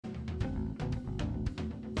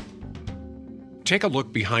Take a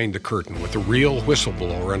look behind the curtain with the real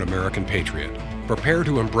whistleblower and American patriot. Prepare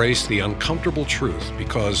to embrace the uncomfortable truth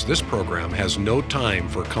because this program has no time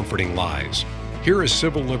for comforting lies. Here is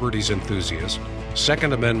civil liberties enthusiast,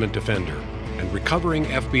 Second Amendment defender, and recovering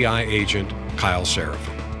FBI agent Kyle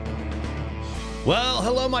Seraphin. Well,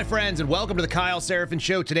 hello, my friends, and welcome to the Kyle Seraphin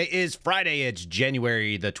Show. Today is Friday. It's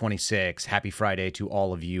January the 26th. Happy Friday to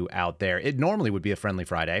all of you out there. It normally would be a friendly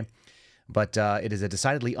Friday, but it is a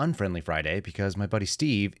decidedly unfriendly Friday because my buddy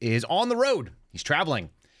Steve is on the road. He's traveling,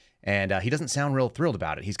 and he doesn't sound real thrilled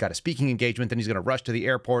about it. He's got a speaking engagement, then he's going to rush to the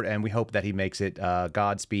airport, and we hope that he makes it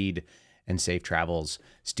Godspeed and safe travels,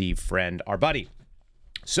 Steve, friend, our buddy.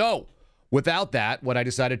 So, without that, what I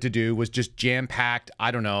decided to do was just jam-packed,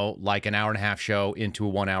 I don't know, like an hour and a half show into a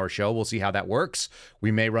 1 hour show. We'll see how that works.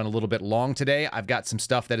 We may run a little bit long today. I've got some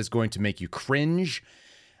stuff that is going to make you cringe.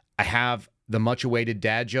 I have the much-awaited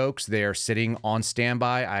dad jokes. They're sitting on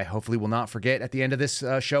standby. I hopefully will not forget at the end of this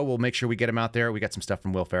show. We'll make sure we get them out there. We got some stuff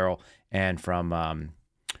from Will Ferrell and from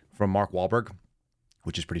Mark Wahlberg,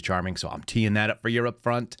 which is pretty charming. So I'm teeing that up for you up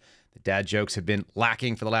front. The dad jokes have been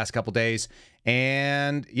lacking for the last couple days.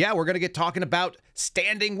 And yeah, we're going to get talking about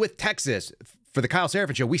standing with Texas. For the Kyle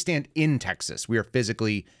Seraphin Show, we stand in Texas. We are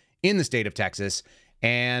physically in the state of Texas.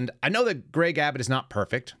 And I know that Greg Abbott is not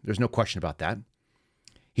perfect. There's no question about that.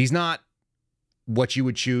 He's not what you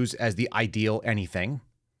would choose as the ideal anything,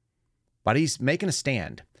 but he's making a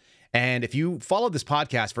stand. And if you follow this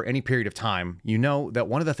podcast for any period of time, you know that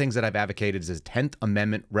one of the things that I've advocated is a 10th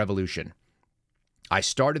Amendment revolution. I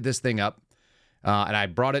started this thing up, and I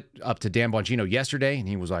brought it up to Dan Bongino yesterday, and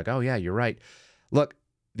he was like, oh, yeah, you're right. Look,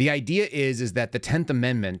 the idea is that the 10th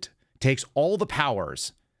Amendment takes all the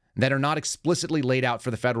powers that are not explicitly laid out for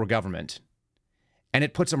the federal government, and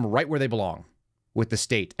it puts them right where they belong with the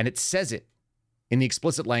state. And it says it in the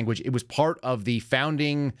explicit language. It was part of the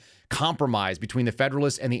founding compromise between the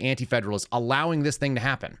Federalists and the Anti-Federalists, allowing this thing to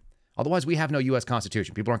happen. Otherwise, we have no U.S.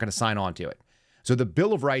 Constitution. People aren't going to sign on to it. So the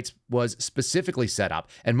Bill of Rights was specifically set up,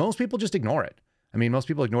 and most people just ignore it. I mean, most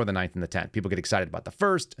people ignore the 9th and the 10th. People get excited about the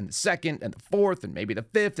 1st and the 2nd and the 4th and maybe the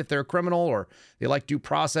 5th if they're a criminal or they like due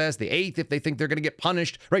process, the 8th if they think they're going to get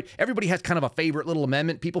punished, right? Everybody has kind of a favorite little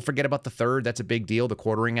amendment. People forget about the 3rd. That's a big deal, the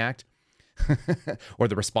Quartering Act or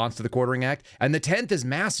the response to the Quartering Act. And the 10th is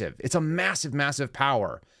massive. It's a massive, massive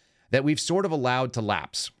power that we've sort of allowed to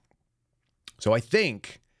lapse. So I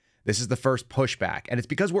think this is the first pushback, and it's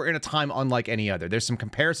because we're in a time unlike any other. There's some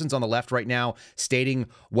comparisons on the left right now stating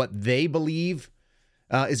what they believe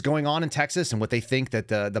is going on in Texas and what they think that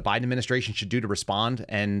the Biden administration should do to respond,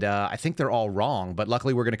 and I think they're all wrong, but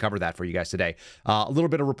luckily we're going to cover that for you guys today. A little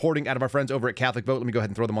bit of reporting out of our friends over at Catholic Vote. Let me go ahead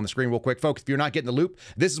and throw them on the screen real quick. Folks, if you're not getting the loop,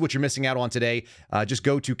 this is what you're missing out on today. Just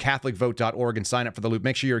go to catholicvote.org and sign up for the loop.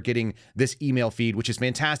 Make sure you're getting this email feed, which is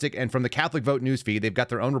fantastic, and from the Catholic Vote news feed, they've got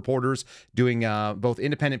their own reporters doing both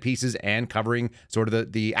independent pieces and covering sort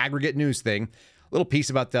of the aggregate news thing. A little piece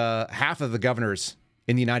about half of the governors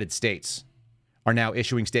in the United States are now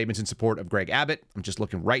issuing statements in support of Greg Abbott. I'm just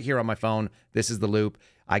looking right here on my phone. This is the loop.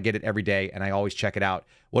 I get it every day, and I always check it out.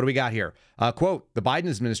 What do we got here? Quote, the Biden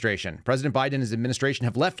administration, President Biden and his administration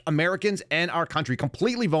have left Americans and our country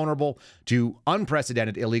completely vulnerable to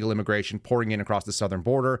unprecedented illegal immigration pouring in across the southern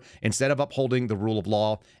border. Instead of upholding the rule of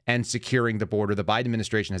law and securing the border, the Biden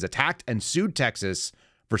administration has attacked and sued Texas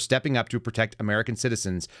for stepping up to protect American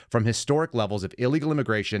citizens from historic levels of illegal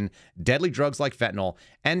immigration, deadly drugs like fentanyl,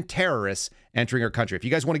 and terrorists entering our country. If you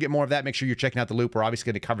guys want to get more of that, make sure you're checking out the loop. We're obviously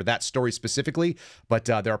going to cover that story specifically, but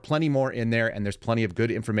there are plenty more in there, and there's plenty of good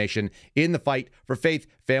information in the fight for faith,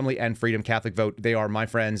 family, and freedom. Catholic Vote, they are my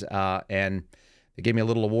friends, and they gave me a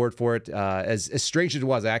little award for it. As strange as it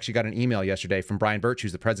was, I actually got an email yesterday from Brian Birch,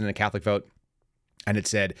 who's the president of Catholic Vote, and it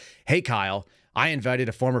said, hey, Kyle, I invited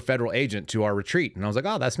a former federal agent to our retreat. And I was like,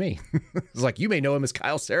 oh, that's me. It's like, you may know him as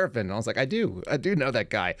Kyle Seraphin. And I was like, I do know that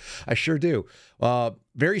guy. I sure do.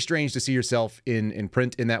 Very strange to see yourself in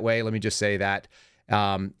print in that way. Let me just say that.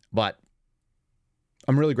 But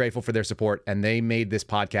I'm really grateful for their support. And they made this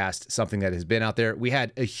podcast something that has been out there. We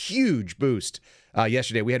had a huge boost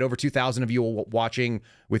yesterday. We had over 2,000 of you watching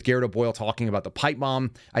with Garrett O'Boyle talking about the pipe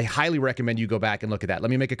bomb. I highly recommend you go back and look at that.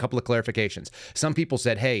 Let me make a couple of clarifications. Some people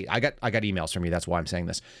said, hey, I got emails from you. That's why I'm saying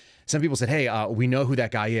this. Some people said, hey, we know who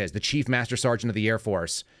that guy is, the Chief Master Sergeant of the Air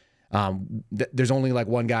Force. There's only like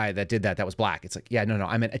one guy that did that was black. It's like, yeah, no,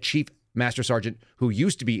 I meant a Chief Master Sergeant who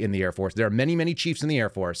used to be in the Air Force. There are many, many chiefs in the Air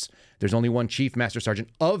Force. There's only one Chief Master Sergeant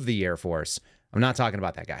of the Air Force. I'm not talking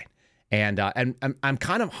about that guy. And I'm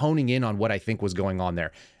kind of honing in on what I think was going on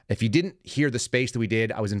there. If you didn't hear the space that we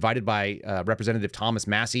did, I was invited by Representative Thomas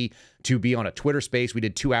Massey to be on a Twitter space. We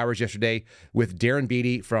did 2 hours yesterday with Darren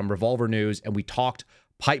Beatty from Revolver News, and we talked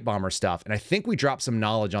pipe bomber stuff. And I think we dropped some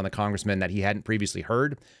knowledge on the congressman that he hadn't previously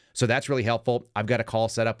heard. So that's really helpful. I've got a call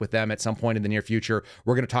set up with them at some point in the near future.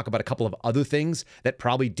 We're going to talk about a couple of other things that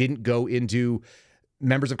probably didn't go into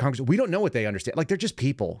members of Congress. We don't know what they understand. Like, they're just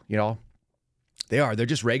people, you know. They're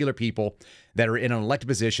just regular people that are in an elected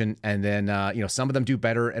position. And then, some of them do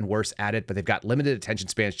better and worse at it, but they've got limited attention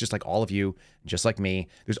spans, just like all of you, just like me.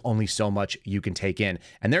 There's only so much you can take in.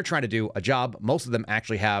 And they're trying to do a job. Most of them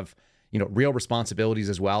actually have, real responsibilities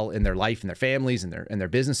as well in their life and their families and their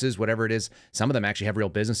businesses, whatever it is. Some of them actually have real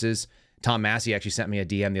businesses. Tom Massey actually sent me a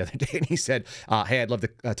DM the other day, and he said, hey, I'd love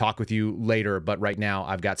to talk with you later, but right now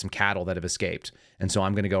I've got some cattle that have escaped. And so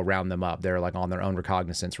I'm going to go round them up. They're like on their own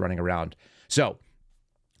recognizance running around. So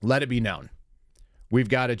let it be known. We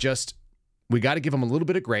got to give them a little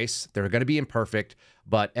bit of grace. They're going to be imperfect,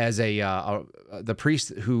 but as the priest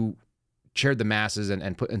who chaired the masses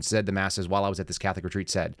and said the masses while I was at this Catholic retreat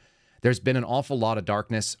said, there's been an awful lot of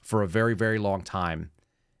darkness for a very, very long time.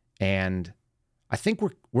 And I think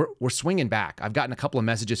we're swinging back. I've gotten a couple of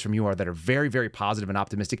messages from you that are very, very positive and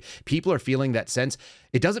optimistic. People are feeling that sense.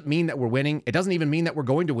 It doesn't mean that we're winning. It doesn't even mean that we're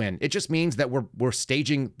going to win. It just means that we're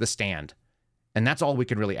staging the stand. And that's all we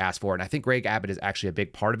can really ask for. And I think Greg Abbott is actually a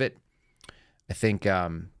big part of it. I think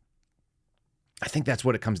that's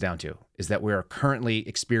what it comes down to, is that we're currently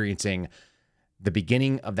experiencing the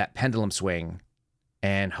beginning of that pendulum swing.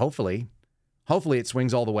 And hopefully it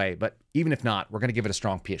swings all the way. But even if not, we're going to give it a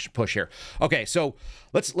strong push here. Okay, so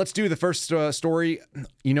let's do the first story.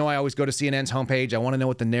 I always go to CNN's homepage. I want to know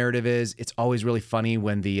what the narrative is. It's always really funny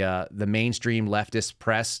when the mainstream leftist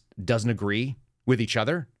press doesn't agree with each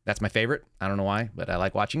other. That's my favorite. I don't know why, but I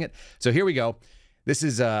like watching it. So here we go. This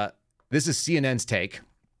is CNN's take.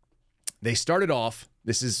 They started off.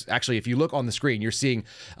 This is actually, if you look on the screen, you're seeing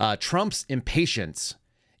Trump's impatience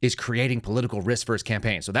is creating political risk for his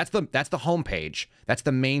campaign. So that's the homepage. That's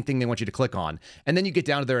the main thing they want you to click on. And then you get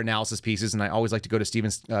down to their analysis pieces. And I always like to go to Stephen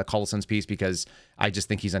Collison's piece because I just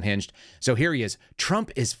think he's unhinged. So here he is. Trump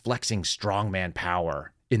is flexing strongman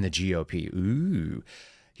power in the GOP. Ooh,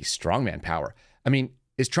 he's strongman power. I mean,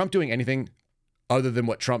 is Trump doing anything other than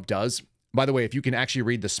what Trump does? By the way, if you can actually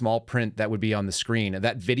read the small print that would be on the screen,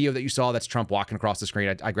 that video that you saw, that's Trump walking across the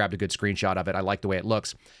screen. I grabbed a good screenshot of it. I like the way it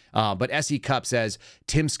looks. But S.E. Cup says,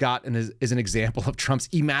 Tim Scott is an example of Trump's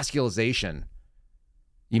emasculation,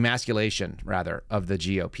 of the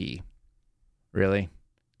GOP. Really?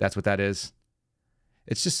 That's what that is?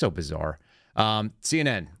 It's just so bizarre.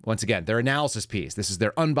 CNN, once again, their analysis piece. This is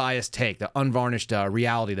their unbiased take, the unvarnished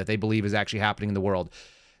reality that they believe is actually happening in the world.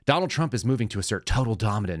 Donald Trump is moving to assert total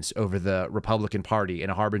dominance over the Republican Party in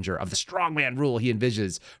a harbinger of the strongman rule he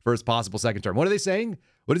envisions for his possible second term. What are they saying?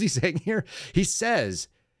 What is he saying here? He says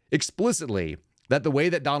explicitly that the way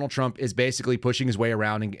that Donald Trump is basically pushing his way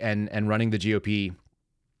around and running the GOP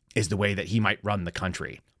is the way that he might run the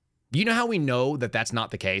country. You know how we know that that's not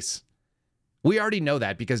the case? We already know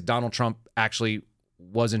that because Donald Trump actually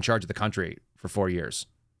was in charge of the country for 4 years.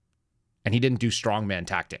 And he didn't do strongman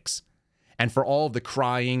tactics. And for all of the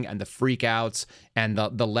crying and the freakouts and the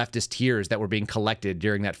leftist tears that were being collected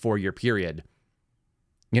during that 4-year period,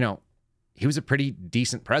 he was a pretty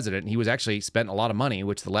decent president. He was actually spent a lot of money,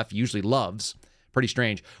 which the left usually loves. Pretty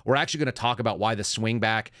strange. We're actually going to talk about why the swing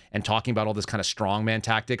back and talking about all this kind of strongman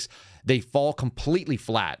tactics, they fall completely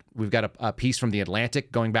flat. We've got a piece from The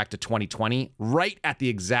Atlantic going back to 2020, right at the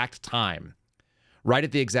exact time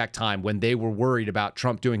when they were worried about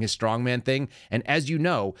Trump doing his strongman thing. And as you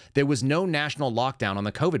know, there was no national lockdown on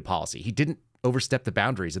the COVID policy. He didn't overstep the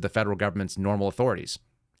boundaries of the federal government's normal authorities.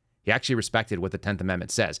 He actually respected what the 10th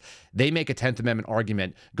Amendment says. They make a 10th Amendment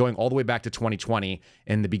argument going all the way back to 2020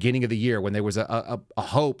 in the beginning of the year when there was a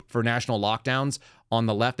hope for national lockdowns on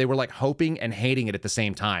the left. They were like hoping and hating it at the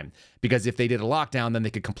same time, because if they did a lockdown, then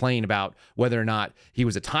they could complain about whether or not he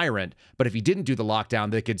was a tyrant. But if he didn't do the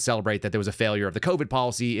lockdown, they could celebrate that there was a failure of the COVID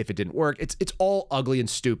policy if it didn't work. It's all ugly and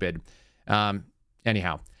stupid.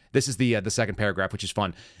 Anyhow, this is the second paragraph, which is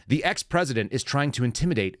fun. The ex-president is trying to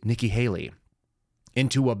intimidate Nikki Haley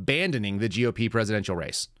into abandoning the GOP presidential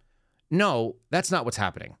race. No, that's not what's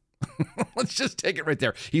happening. Let's just take it right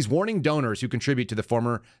there. He's warning donors who contribute to the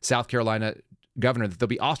former South Carolina governor that they'll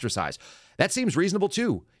be ostracized. That seems reasonable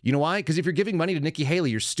too. You know why? Because if you're giving money to Nikki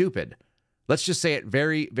Haley, you're stupid. Let's just say it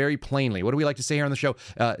very, very plainly. What do we like to say here on the show?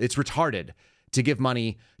 It's retarded to give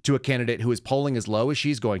money to a candidate who is polling as low as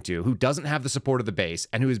she's going to, who doesn't have the support of the base,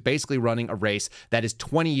 and who is basically running a race that is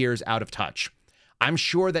 20 years out of touch. I'm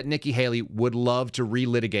sure that Nikki Haley would love to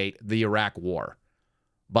relitigate the Iraq war.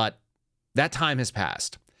 but that time has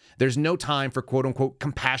passed. There's no time for quote unquote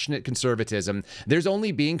compassionate conservatism. There's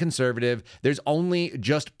only being conservative. There's only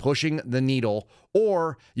just pushing the needle.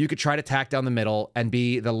 Or you could try to tack down the middle and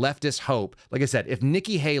be the leftist hope. Like I said, if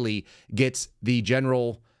Nikki Haley gets the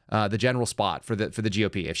general spot for the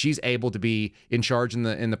GOP, if she's able to be in charge in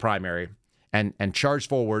the primary and charge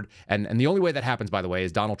forward, and the only way that happens, by the way,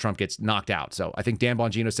 is Donald Trump gets knocked out. So I think Dan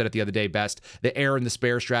Bongino said it the other day best: the heir and the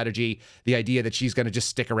spare strategy, the idea that she's going to just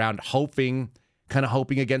stick around hoping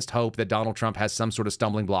against hope that Donald Trump has some sort of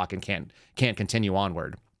stumbling block and can't continue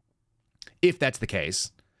onward. If that's the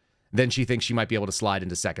case, then she thinks she might be able to slide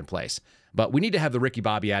into second place. But we need to have the Ricky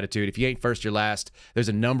Bobby attitude. If you ain't first, you're last. There's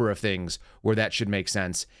a number of things where that should make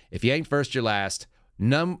sense. If you ain't first, you're last.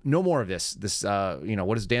 No more of this.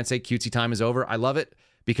 What does Dan say? Cutesy time is over. I love it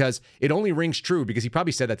because it only rings true because he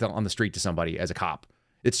probably said that on the street to somebody as a cop.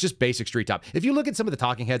 It's just basic street talk. If you look at some of the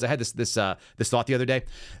talking heads, I had this thought the other day.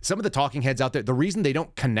 Some of the talking heads out there, the reason they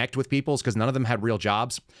don't connect with people is because none of them had real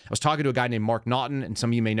jobs. I was talking to a guy named Mark Naughton, and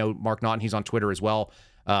some of you may know Mark Naughton. He's on Twitter as well.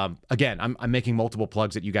 Again, I'm making multiple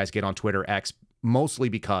plugs that you guys get on Twitter X, mostly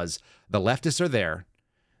because the leftists are there,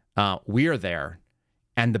 we are there,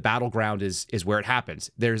 and the battleground is where it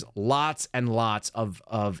happens. There's lots and lots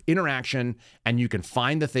of interaction, and you can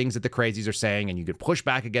find the things that the crazies are saying, and you can push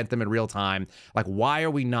back against them in real time. Like, why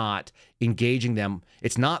are we not engaging them?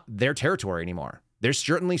 It's not their territory anymore. There's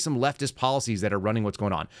certainly some leftist policies that are running what's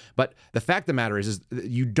going on. But the fact of the matter is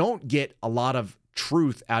you don't get a lot of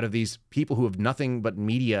truth out of these people who have nothing but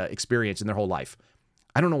media experience in their whole life.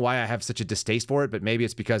 I don't know why I have such a distaste for it, but maybe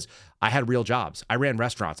it's because I had real jobs. I ran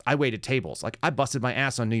restaurants. I waited tables. Like, I busted my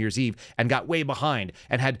ass on New Year's Eve and got way behind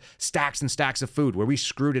and had stacks and stacks of food where we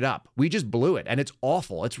screwed it up. We just blew it, and it's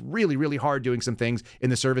awful. It's really, really hard doing some things in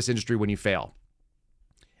the service industry when you fail.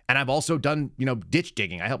 And I've also done, ditch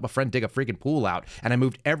digging. I helped a friend dig a freaking pool out, and I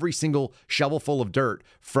moved every single shovel full of dirt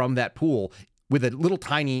from that pool with a little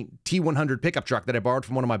tiny T100 pickup truck that I borrowed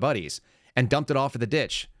from one of my buddies and dumped it off of the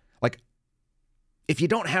ditch. Like, if you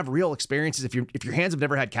don't have real experiences, if your hands have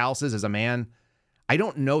never had calluses as a man, I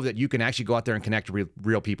don't know that you can actually go out there and connect to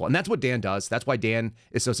real people. And that's what Dan does. That's why Dan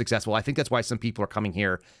is so successful. I think that's why some people are coming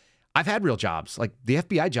here. I've had real jobs. Like, the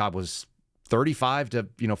FBI job was 35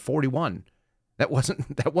 to 41. That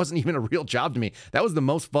wasn't even a real job to me. That was the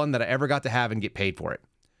most fun that I ever got to have and get paid for it.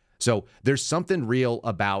 So there's something real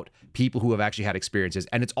about people who have actually had experiences.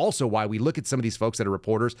 And it's also why we look at some of these folks that are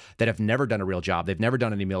reporters that have never done a real job. They've never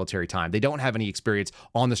done any military time. They don't have any experience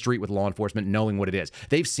on the street with law enforcement knowing what it is.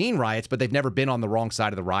 They've seen riots, but they've never been on the wrong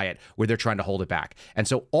side of the riot where they're trying to hold it back. And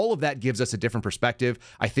so all of that gives us a different perspective.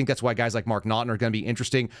 I think that's why guys like Mark Naughton are going to be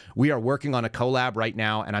interesting. We are working on a collab right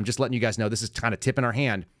now, and I'm just letting you guys know this is kind of tipping our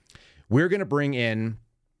hand. We're going to bring in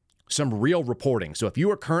some real reporting. So if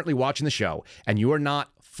you are currently watching the show and you are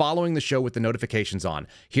not following the show with the notifications on,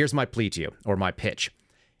 here's my plea to you, or my pitch.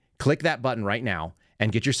 Click that button right now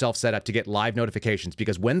and get yourself set up to get live notifications,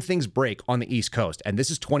 because when things break on the East Coast, and this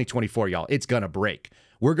is 2024, y'all, it's going to break.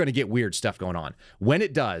 We're going to get weird stuff going on. When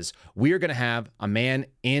it does, we are going to have a man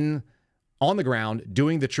on the ground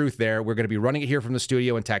doing the truth there. We're going to be running it here from the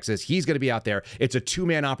studio in Texas. He's going to be out there. It's a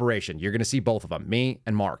two-man operation. You're going to see both of them, me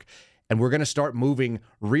and Mark. And we're going to start moving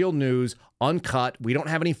real news, uncut. We don't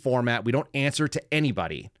have any format. We don't answer to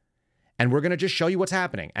anybody. And we're going to just show you what's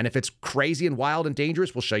happening. And if it's crazy and wild and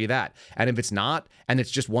dangerous, we'll show you that. And if it's not, and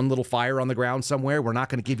it's just one little fire on the ground somewhere, we're not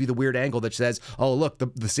going to give you the weird angle that says, oh, look,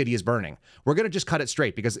 the city is burning. We're going to just cut it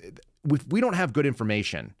straight, because we don't have good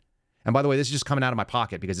information. And by the way, this is just coming out of my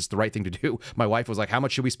pocket because it's the right thing to do. My wife was like, how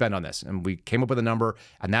much should we spend on this? And we came up with a number,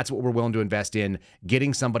 and that's what we're willing to invest in,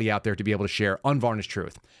 getting somebody out there to be able to share unvarnished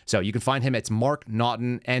truth. So you can find him. It's Mark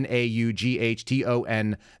Naughton,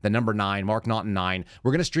 Naughton, the number 9, Mark Naughton 9.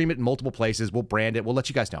 We're going to stream it in multiple places. We'll brand it. We'll let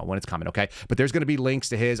you guys know when it's coming, okay? But there's going to be links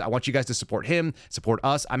to his. I want you guys to support him, support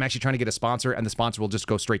us. I'm actually trying to get a sponsor, and the sponsor will just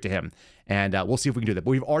go straight to him. And we'll see if we can do that. But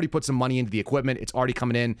we've already put some money into the equipment. It's already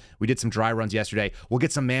coming in. We did some dry runs yesterday. We'll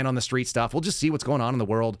get some man on the street stuff. We'll just see what's going on in the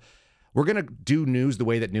world. We're going to do news the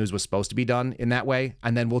way that news was supposed to be done, in that way,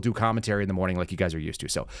 and then we'll do commentary in the morning like you guys are used to.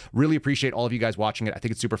 So really appreciate all of you guys watching it. I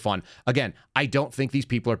think it's super fun. Again, I don't think these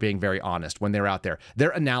people are being very honest when they're out there.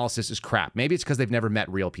 Their analysis is crap. Maybe it's because they've never met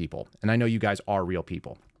real people, and I know you guys are real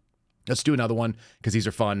people. Let's do another one because these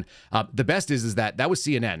are fun. The best is that was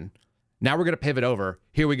CNN. Now we're going to pivot over.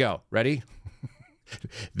 Here we go. Ready?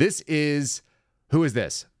 Who is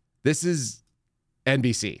this? This is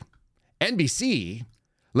NBC. NBC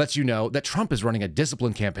lets you know that Trump is running a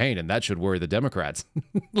disciplined campaign, and that should worry the Democrats.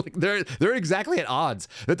 Like they're exactly at odds.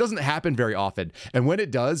 That doesn't happen very often. And when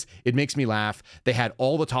it does, it makes me laugh. They had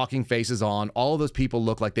all the talking faces on. All of those people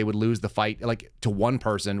look like they would lose the fight, like to one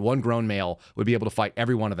person, one grown male would be able to fight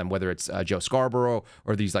every one of them, whether it's Joe Scarborough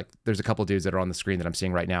or these, like, there's a couple of dudes that are on the screen that I'm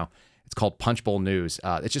seeing right now. It's called Punchbowl News.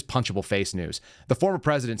 It's just punchable face news. The former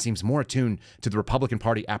president seems more attuned to the Republican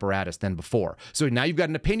Party apparatus than before. So now you've got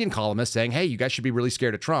an opinion columnist saying, hey, you guys should be really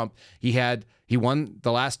scared of Trump. He won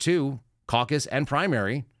the last two, caucus and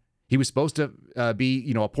primary. He was supposed to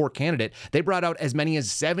be, a poor candidate. They brought out as many as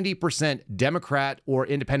 70% Democrat or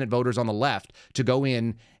independent voters on the left to go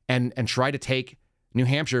in and try to take New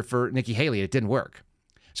Hampshire for Nikki Haley. It didn't work.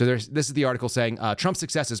 So this is the article saying Trump's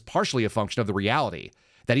success is partially a function of the reality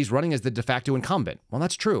that he's running as the de facto incumbent. Well,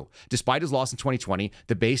 that's true. Despite his loss in 2020,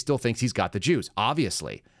 the base still thinks he's got the juice.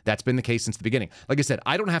 Obviously, that's been the case since the beginning. Like I said,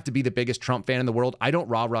 I don't have to be the biggest Trump fan in the world. I don't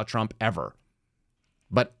rah-rah Trump ever.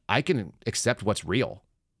 But I can accept what's real.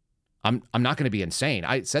 I'm not going to be insane.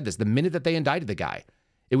 I said this the minute that they indicted the guy.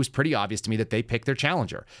 It was pretty obvious to me that they picked their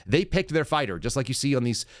challenger. They picked their fighter, just like you see on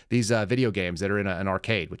these video games that are in an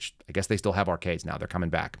arcade, which I guess they still have arcades now. They're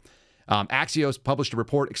coming back. Axios published a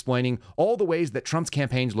report explaining all the ways that Trump's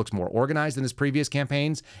campaigns looks more organized than his previous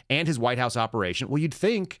campaigns and his White House operation. Well, you'd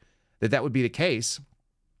think that would be the case.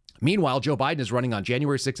 Meanwhile, Joe Biden is running on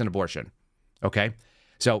January 6th and abortion. Okay?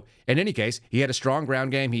 So in any case, he had a strong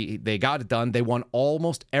ground game. They got it done. They won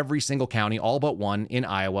almost every single county, all but one in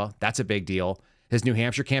Iowa. That's a big deal. His New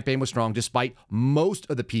Hampshire campaign was strong despite most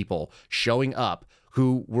of the people showing up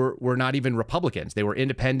who were not even Republicans. They were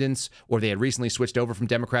independents, or they had recently switched over from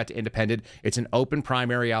Democrat to independent. It's an open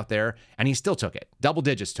primary out there, and he still took it. Double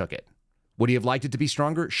digits took it. Would he have liked it to be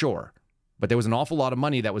stronger? Sure. But there was an awful lot of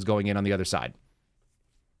money that was going in on the other side.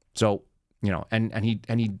 So, and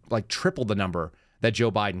he like tripled the number that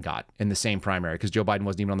Joe Biden got in the same primary, because Joe Biden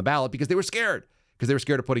wasn't even on the ballot because they were scared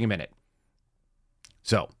of putting him in it.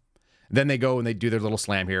 So then they go and they do their little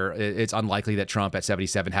slam here. It's unlikely that Trump at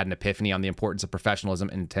 77 had an epiphany on the importance of professionalism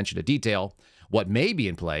and attention to detail. What may be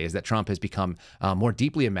in play is that Trump has become more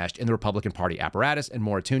deeply enmeshed in the Republican Party apparatus and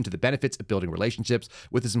more attuned to the benefits of building relationships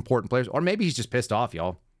with his important players. Or maybe he's just pissed off,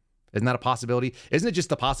 y'all. Isn't that a possibility? Isn't it just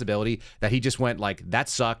the possibility that he just went like, that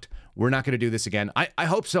sucked. We're not going to do this again. I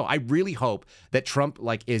hope so. I really hope that Trump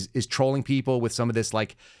is trolling people with some of this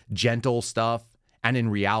gentle stuff. And in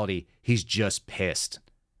reality, he's just pissed.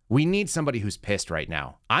 We need somebody who's pissed right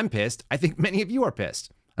now. I'm pissed. I think many of you are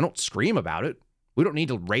pissed. I don't scream about it. We don't need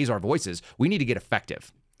to raise our voices. We need to get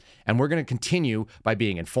effective. And we're going to continue by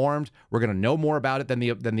being informed. We're going to know more about it than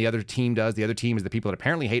the other team does. The other team is the people that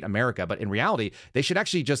apparently hate America. But in reality, they should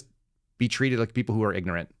actually just be treated like people who are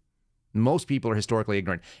ignorant. Most people are historically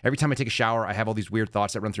ignorant. Every time I take a shower, I have all these weird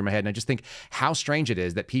thoughts that run through my head. And I just think how strange it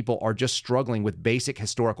is that people are just struggling with basic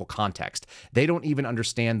historical context. They don't even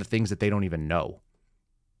understand the things that they don't even know.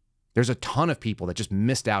 There's a ton of people that just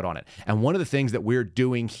missed out on it. And one of the things that we're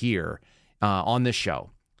doing here on this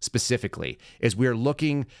show specifically is we're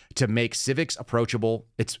looking to make civics approachable.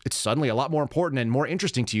 It's suddenly a lot more important and more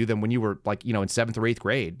interesting to you than when you were in 7th or 8th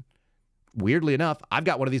grade. Weirdly enough, I've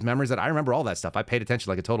got one of these memories that I remember all that stuff. I paid attention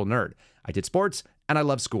like a total nerd. I did sports and I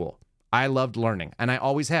loved school. I loved learning, and I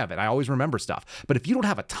always have, and I always remember stuff. But if you don't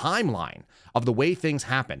have a timeline of the way things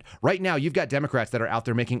happened, right now you've got Democrats that are out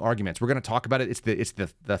there making arguments. We're going to talk about it. It's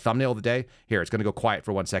the thumbnail of the day. Here, it's going to go quiet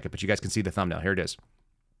for 1 second, but you guys can see the thumbnail. Here it is.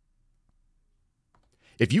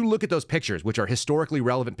 If you look at those pictures, which are historically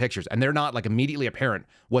relevant pictures, and they're not immediately apparent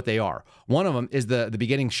what they are. One of them is the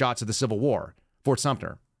beginning shots of the Civil War, Fort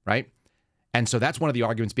Sumter, right? And so that's one of the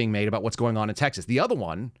arguments being made about what's going on in Texas. The other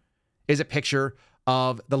one is a picture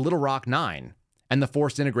of the Little Rock Nine and the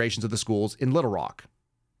forced integrations of the schools in Little Rock.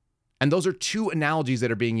 And those are two analogies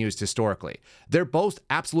that are being used historically. They're both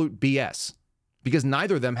absolute BS because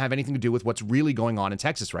neither of them have anything to do with what's really going on in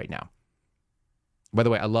Texas right now. By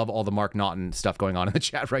the way, I love all the Mark Naughton stuff going on in the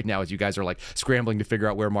chat right now as you guys are scrambling to figure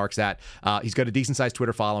out where Mark's at. He's got a decent sized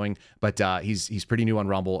Twitter following, but he's pretty new on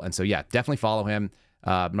Rumble. And so, yeah, definitely follow him.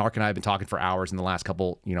 Mark and I have been talking for hours in the last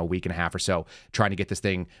couple, week and a half or so, trying to get this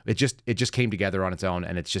thing. It just came together on its own,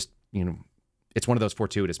 and it's just, it's one of those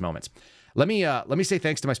fortuitous moments. Let me say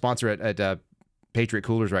thanks to my sponsor at Patriot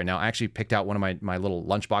Coolers right now. I actually picked out one of my little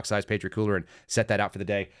lunchbox size Patriot Cooler and set that out for the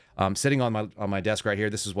day. Sitting on my desk right here.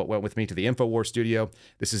 This is what went with me to the InfoWars studio.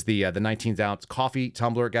 This is the 19th ounce coffee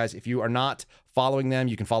tumbler, guys. If you are not following them,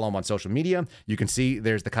 you can follow them on social media. You can see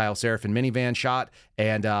there's the Kyle Seraphin minivan shot,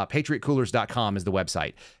 and patriotcoolers.com is the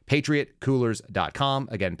website. Patriotcoolers.com.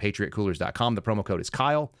 Again, patriotcoolers.com. The promo code is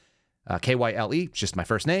Kyle. KYLE, it's just my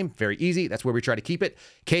first name. Very easy. That's where we try to keep it.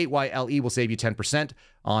 KYLE will save you 10%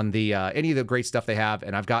 on the any of the great stuff they have.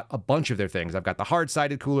 And I've got a bunch of their things. I've got the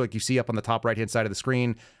hard-sided cooler, like you see up on the top right-hand side of the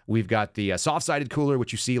screen. We've got the soft-sided cooler,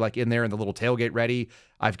 which you see like in there in the little tailgate ready.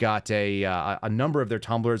 I've got a number of their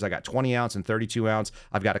tumblers. I got 20 ounce and 32 ounce.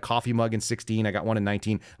 I've got a coffee mug in 16. I got one in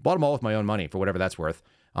 19. Bought them all with my own money for whatever that's worth.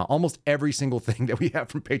 Almost every single thing that we have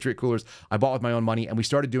from Patriot Coolers, I bought with my own money. And we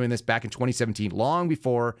started doing this back in 2017, long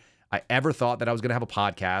before I ever thought that I was going to have a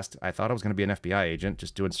podcast. I thought I was going to be an FBI agent,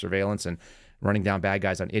 just doing surveillance and running down bad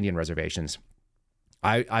guys on Indian reservations.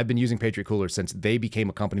 I've been using Patriot Coolers since they became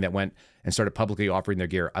a company that went and started publicly offering their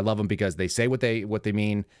gear. I love them because they say what they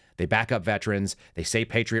mean. They back up veterans. They say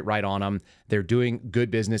Patriot right on them. They're doing good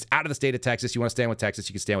business out of the state of Texas. You want to stand with Texas,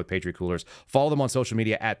 you can stand with Patriot Coolers. Follow them on social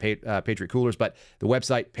media at Patriot Coolers, but the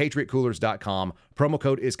website, patriotcoolers.com. Promo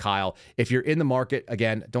code is Kyle. If you're in the market,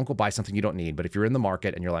 again, don't go buy something you don't need, but if you're in the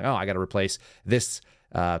market and you're like, oh, I got to replace this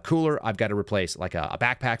cooler, I've got to replace like a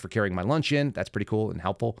backpack for carrying my lunch in. That's pretty cool and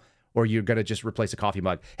helpful. Or you're going to just replace a coffee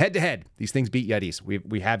mug. Head to head, these things beat Yetis.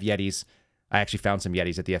 We have Yetis. I actually found some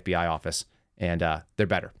Yetis at the FBI office, and they're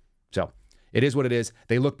better. So it is what it is.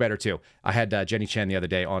 They look better, too. I had Jenny Chen the other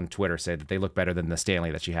day on Twitter say that they look better than the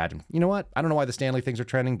Stanley that she had. And you know what? I don't know why the Stanley things are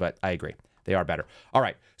trending, but I agree. They are better. All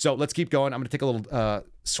right, so let's keep going. I'm going to take a little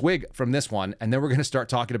swig from this one, and then we're going to start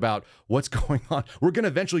talking about what's going on. We're going to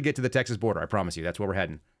eventually get to the Texas border, I promise you. That's where we're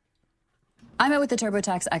heading. I met with the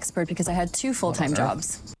TurboTax expert because I had 2 full-time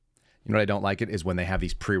jobs. You know what I don't like it is when they have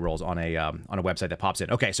these pre-rolls on a website that pops in.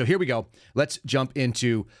 Okay, so here we go. Let's jump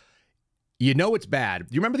into, you know it's bad.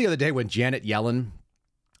 Do you remember the other day when Janet Yellen,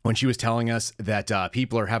 when she was telling us that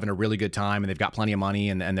people are having a really good time and they've got plenty of money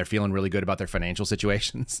and they're feeling really good about their financial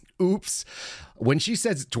situations? Oops. When she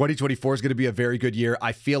says 2024 is going to be a very good year,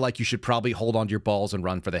 I feel like you should probably hold on to your balls and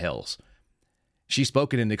run for the hills. She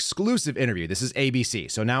spoke in an exclusive interview. This is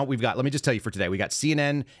ABC. So now we've got, let me just tell you for today, we got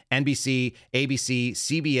CNN, NBC, ABC,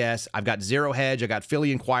 CBS. I've got Zero Hedge. I got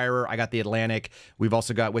Philly Inquirer. I got The Atlantic. We've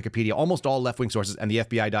also got Wikipedia, almost all left-wing sources, and the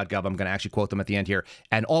FBI.gov. I'm going to actually quote them at the end here.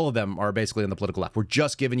 And all of them are basically on the political left. We're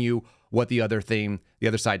just giving you what the other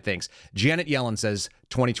side thinks. Janet Yellen says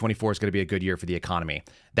 2024 is going to be a good year for the economy.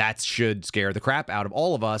 That should scare the crap out of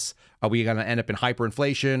all of us. Are we going to end up in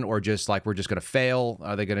hyperinflation or just like we're just going to fail?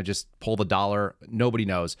 Are they going to just pull the dollar? Nobody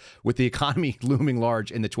knows. With the economy looming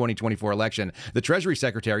large in the 2024 election, the Treasury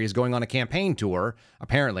Secretary is going on a campaign tour,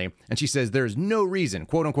 apparently, and she says there's no reason,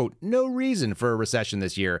 quote unquote, no reason for a recession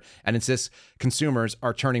this year, and insists consumers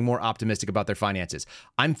are turning more optimistic about their finances.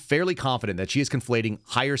 I'm fairly confident that she is conflating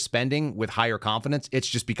higher spending with higher confidence. It's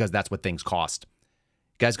just because that's what things cost.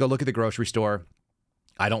 Guys, go look at the grocery store.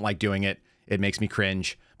 I don't like doing it. It makes me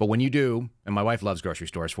cringe. But when you do, and my wife loves grocery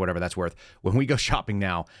stores for whatever that's worth, when we go shopping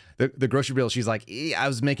now, the grocery bill, she's like, I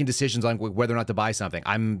was making decisions on whether or not to buy something.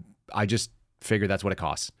 I just figured that's what it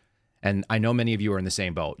costs. And I know many of you are in the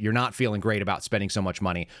same boat. You're not feeling great about spending so much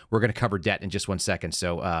money. We're going to cover debt in just 1 second.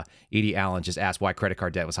 So Edie Allen just asked why credit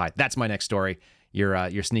card debt was high. That's my next story.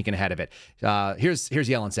 You're sneaking ahead of it. Here's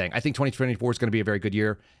Yellen saying, I think 2024 is going to be a very good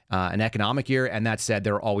year, an economic year. And that said,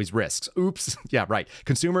 there are always risks. Oops. Yeah, right.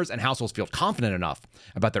 Consumers and households feel confident enough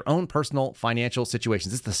about their own personal financial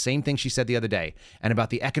situations. This is the same thing she said the other day. And about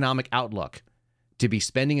the economic outlook to be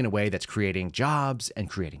spending in a way that's creating jobs and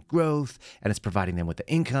creating growth. And it's providing them with the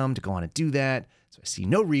income to go on and do that. So I see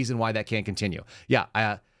no reason why that can't continue. Yeah.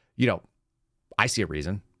 I see a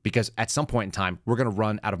reason. Because at some point in time, we're going to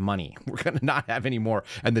run out of money. We're going to not have any more,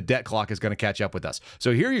 and the debt clock is going to catch up with us.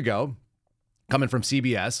 So here you go. Coming from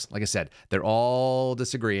CBS, like I said, they're all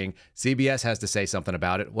disagreeing. CBS has to say something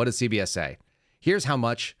about it. What does CBS say? Here's how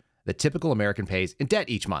much the typical American pays in debt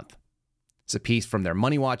each month. It's a piece from their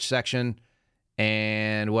Money Watch section.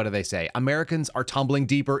 And what do they say? Americans are tumbling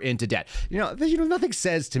deeper into debt. Nothing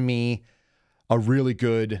says to me a really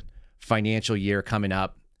good financial year coming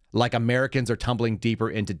up like Americans are tumbling deeper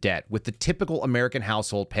into debt, with the typical American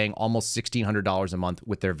household paying almost $1,600 a month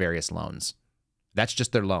with their various loans. That's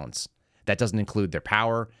just their loans. That doesn't include their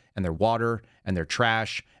power and their water and their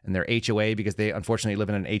trash and their HOA, because they unfortunately live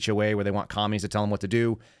in an HOA where they want commies to tell them what to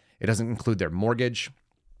do. It doesn't include their mortgage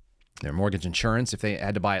insurance if they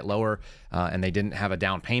had to buy it lower and they didn't have a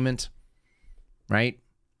down payment, right?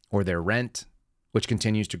 Or their rent, which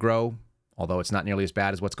continues to grow, although it's not nearly as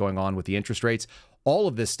bad as what's going on with the interest rates. All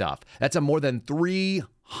of this stuff, that's a more than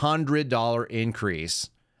 $300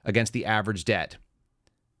 increase against the average debt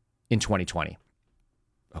in 2020.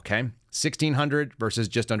 Okay? $1,600 versus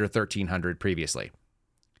just under $1,300 previously.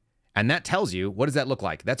 And that tells you, what does that look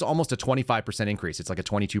like? That's almost a 25% increase. It's like a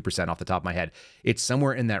 22% off the top of my head. It's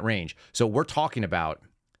somewhere in that range. So we're talking about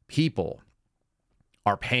people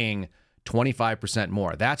are paying 25%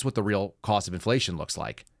 more. That's what the real cost of inflation looks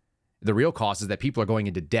like. The real cost is that people are going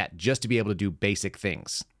into debt just to be able to do basic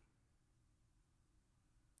things.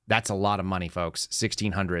 That's a lot of money, folks.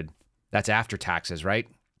 $1,600. That's after taxes, right?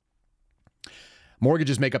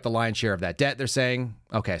 Mortgages make up the lion's share of that debt, they're saying.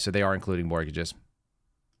 Okay, so they are including mortgages,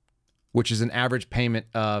 which is an average payment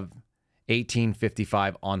of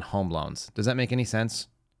 $1,855 on home loans. Does that make any sense?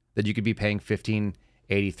 That you could be paying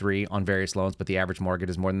 $1,583 on various loans, but the average mortgage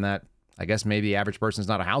is more than that? I guess maybe the average person is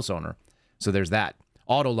not a house owner. So there's that.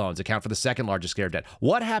 Auto loans account for the second largest share of debt.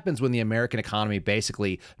 What happens when the American economy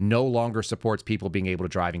basically no longer supports people being able to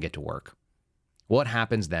drive and get to work? What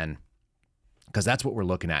happens then? Because that's what we're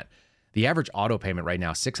looking at. The average auto payment right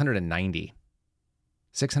now,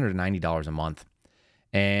 $690 a month.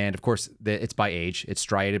 And of course, it's by age. It's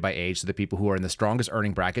striated by age. So the people who are in the strongest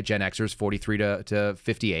earning bracket, Gen Xers, 43 to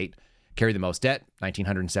 58, carry the most debt,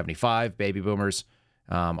 $1,975. Baby boomers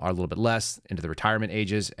are a little bit less into the retirement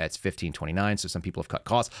ages. It's $1,529. So some people have cut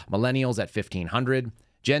costs. Millennials at $1,500.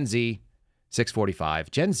 Gen Z,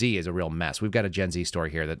 $645. Gen Z is a real mess. We've got a Gen Z story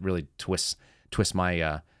here that really twists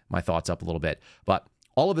my my thoughts up a little bit. But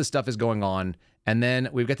all of this stuff is going on. And then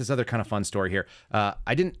we've got this other kind of fun story here.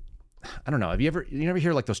 I don't know. You ever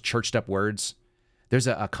hear like those churched up words? There's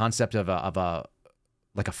a concept of a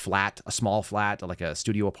flat, a small flat, like a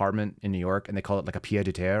studio apartment in New York, and they call it like a pied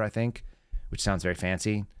à terre, I think, which sounds very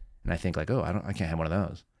fancy. And I think like, oh, I can't have one of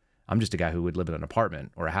those. I'm just a guy who would live in an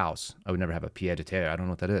apartment or a house. I would never have a pied à terre. I don't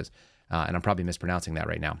know what that is. And I'm probably mispronouncing that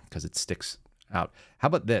right now because it sticks out. How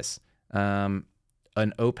about this?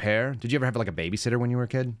 An au pair. Did you ever have like a babysitter when you were a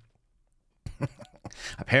kid?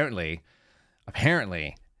 Apparently,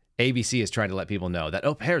 ABC is trying to let people know that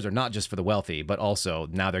au pairs are not just for the wealthy, but also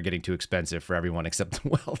now they're getting too expensive for everyone except the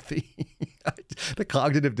wealthy. The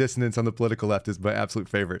cognitive dissonance on the political left is my absolute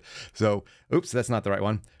favorite. So, oops, that's not the right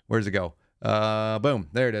one. Where does it go? Boom,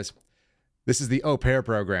 there it is. This is the au pair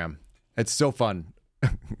program. It's so fun.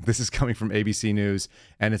 This is coming from ABC News,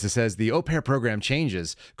 and it says the au pair program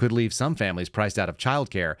changes could leave some families priced out of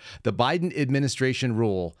childcare. The Biden administration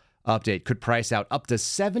rule update could price out up to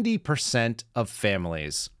 70% of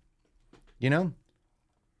families. You know,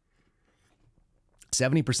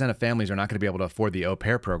 70% of families are not going to be able to afford the au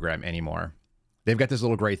pair program anymore. They've got this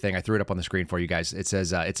little gray thing. I threw it up on the screen for you guys. It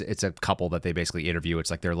says it's a couple that they basically interview. It's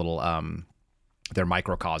like their little their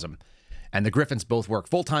microcosm. And the Griffins both work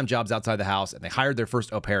full-time jobs outside the house, and they hired their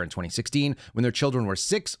first au pair in 2016 when their children were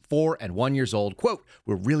 6, 4, and 1 years old. Quote,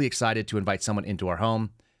 "We're really excited to invite someone into our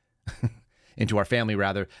home, into our family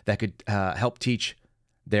rather, that could help teach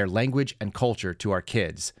their language and culture to our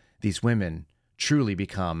kids. These women truly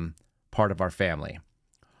become part of our family."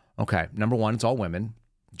 Okay, number one, it's all women,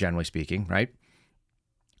 generally speaking, right?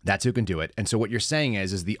 That's who can do it. And so what you're saying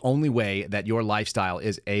is the only way that your lifestyle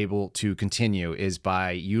is able to continue is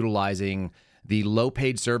by utilizing the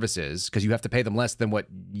low-paid services, because you have to pay them less than what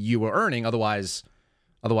you were earning. Otherwise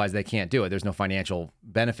they can't do it. There's no financial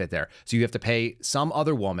benefit there. So you have to pay some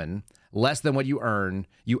other woman less than what you earn.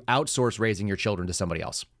 You outsource raising your children to somebody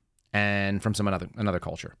else and from another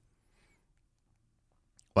culture.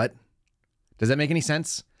 What? Does that make any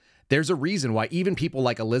sense? There's a reason why even people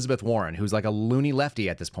like Elizabeth Warren, who's like a loony lefty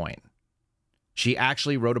at this point, she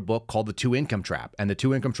actually wrote a book called The Two Income Trap. And The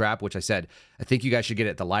Two Income Trap, which I said, I think you guys should get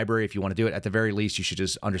it at the library if you want to do it. At the very least, you should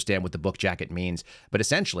just understand what the book jacket means. But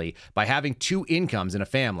essentially, by having two incomes in a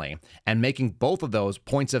family and making both of those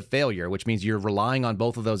points of failure, which means you're relying on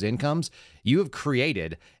both of those incomes, you have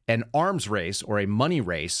created an arms race or a money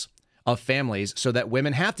race of families so that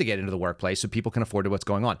women have to get into the workplace so people can afford what's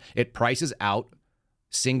going on. It prices out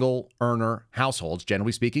single earner households,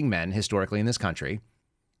 generally speaking, men historically in this country.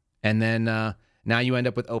 And then now you end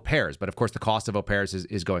up with au pairs. But of course, the cost of au pairs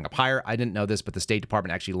is going up higher. I didn't know this, but the State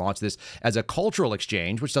Department actually launched this as a cultural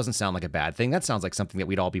exchange, which doesn't sound like a bad thing. That sounds like something that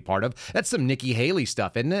we'd all be part of. That's some Nikki Haley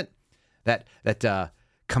stuff, isn't it? That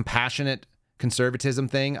compassionate conservatism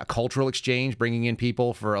thing, a cultural exchange, bringing in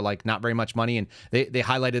people for like not very much money. And they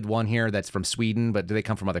highlighted one here that's from Sweden, but do they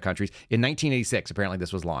come from other countries? In 1986, apparently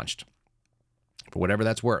this was launched. For whatever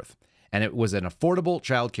that's worth. And it was an affordable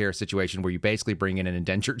childcare situation where you basically bring in an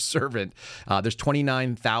indentured servant. There's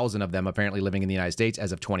 29,000 of them apparently living in the United States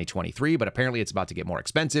as of 2023, but apparently it's about to get more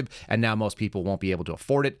expensive, and now most people won't be able to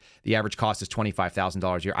afford it. The average cost is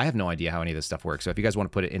 $25,000 a year. I have no idea how any of this stuff works, so if you guys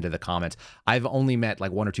want to put it into the comments, I've only met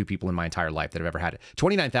like one or two people in my entire life that have ever had it.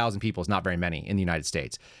 29,000 people is not very many in the United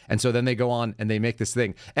States. And so then they go on and they make this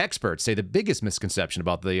thing. Experts say the biggest misconception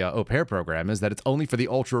about the au pair program is that it's only for the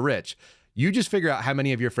ultra-rich. You just figure out how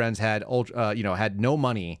many of your friends had no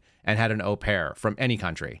money and had an au pair from any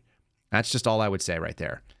country. That's just all I would say right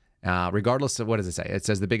there. Regardless of what does it say? It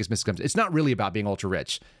says the biggest misconception. It's not really about being ultra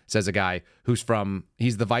rich, says a guy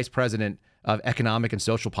he's the vice president of economic and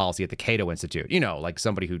social policy at the Cato Institute. Like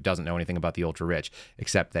somebody who doesn't know anything about the ultra rich,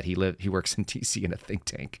 except that he works in DC in a think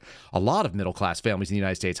tank. A lot of middle class families in the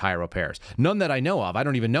United States hire au pairs. None that I know of. I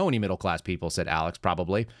don't even know any middle class people, said Alex,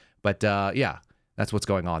 probably. But yeah, that's what's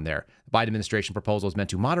going on there. The Biden administration proposal is meant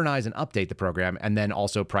to modernize and update the program and then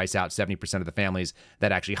also price out 70% of the families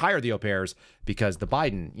that actually hire the au pairs, because the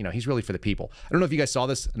Biden, he's really for the people. I don't know if you guys saw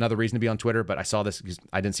this, another reason to be on Twitter, but I saw this because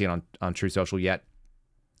I didn't see it on True Social yet,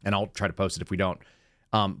 and I'll try to post it if we don't.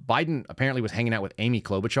 Biden apparently was hanging out with Amy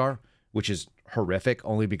Klobuchar, which is horrific,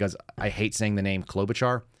 only because I hate saying the name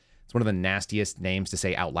Klobuchar. It's one of the nastiest names to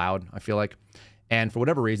say out loud, I feel like. And for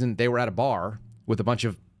whatever reason, they were at a bar with a bunch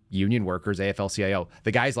of union workers, AFL-CIO.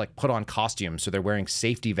 The guys put on costumes, so they're wearing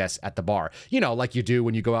safety vests at the bar. Like you do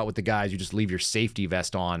when you go out with the guys, you just leave your safety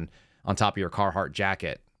vest on top of your Carhartt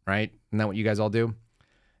jacket, right? Isn't that what you guys all do?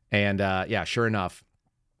 And yeah, sure enough,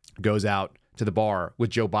 goes out to the bar with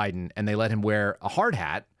Joe Biden, and they let him wear a hard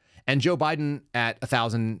hat. And Joe Biden, at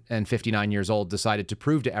 1,059 years old, decided to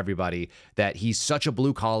prove to everybody that he's such a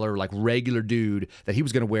blue-collar, regular dude, that he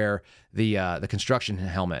was going to wear the construction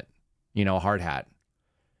helmet, a hard hat.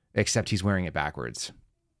 Except he's wearing it backwards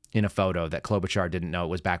in a photo that Klobuchar didn't know it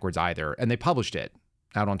was backwards either. And they published it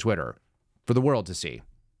out on Twitter for the world to see.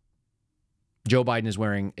 Joe Biden is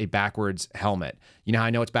wearing a backwards helmet. You know how I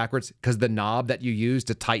know it's backwards? Because the knob that you use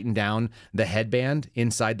to tighten down the headband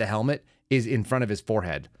inside the helmet is in front of his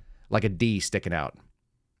forehead, like a D sticking out.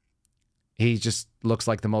 He just looks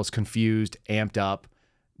like the most confused, amped up,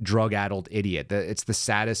 drug-addled idiot. It's the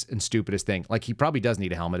saddest and stupidest thing. He probably does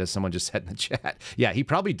need a helmet, as someone just said in the chat. Yeah, he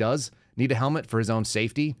probably does need a helmet for his own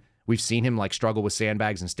safety. We've seen him struggle with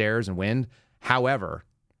sandbags and stairs and wind. However,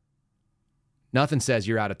 nothing says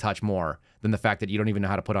you're out of touch more than the fact that you don't even know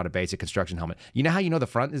how to put on a basic construction helmet. You know how you know the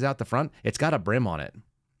front is out the front? It's got a brim on it.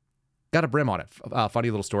 Got a brim on it. Funny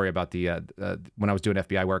little story about when I was doing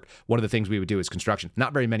FBI work. One of the things we would do is construction.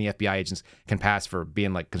 Not very many FBI agents can pass for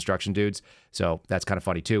being construction dudes, so that's kind of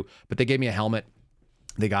funny too. But they gave me a helmet.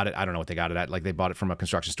 They got it. I don't know what they got it at. They bought it from a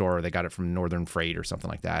construction store, or they got it from Northern Freight or something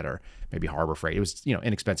like that, or maybe Harbor Freight. It was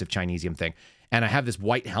inexpensive Chinesium thing. And I have this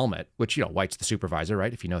white helmet, which white's the supervisor,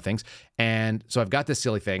 right? If you know things. And so I've got this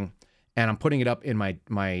silly thing, and I'm putting it up in my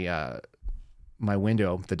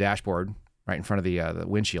window, the dashboard, right in front of the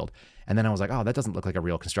windshield. And then I was like, oh, that doesn't look like a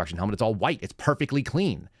real construction helmet. It's all white. It's perfectly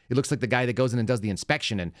clean. It looks like the guy that goes in and does the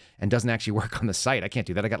inspection and doesn't actually work on the site. I can't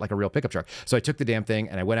do that. I got a real pickup truck. So I took the damn thing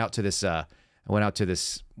and I went out to this, what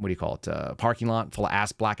do you call it? Parking lot full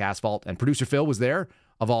of black asphalt. And producer Phil was there,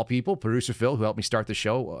 of all people. Producer Phil, who helped me start the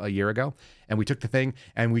show a year ago. And we took the thing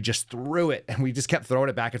and we just threw it, and we just kept throwing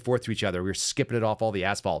it back and forth to each other. We were skipping it off all the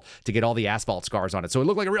asphalt to get all the asphalt scars on it, so it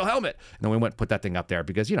looked like a real helmet. And then we went and put that thing up there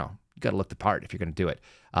because, you got to look the part if you're going to do it.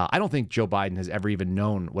 I don't think Joe Biden has ever even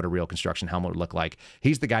known what a real construction helmet would look like.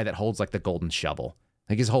 He's the guy that holds the golden shovel.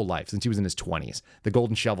 His whole life, since he was in his 20s. The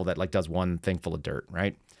golden shovel that does one thing full of dirt,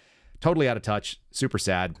 right? Totally out of touch, super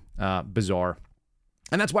sad, bizarre.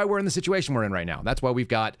 And that's why we're in the situation we're in right now. That's why we've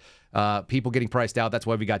got people getting priced out. That's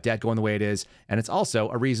why we got debt going the way it is. And it's also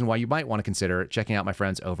a reason why you might want to consider checking out my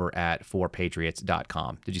friends over at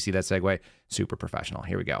 4patriots.com. Did you see that segue? Super professional.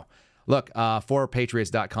 Here we go. Look,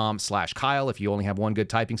 4patriots.com/Kyle. If you only have one good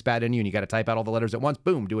typing spat in you and you got to type out all the letters at once,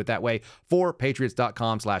 boom, do it that way.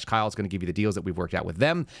 4patriots.com/Kyle. It's going to give you the deals that we've worked out with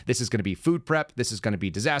them. This is going to be food prep. This is going to be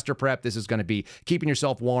disaster prep. This is going to be keeping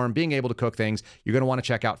yourself warm, being able to cook things. You're going to want to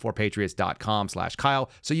check out 4patriots.com/Kyle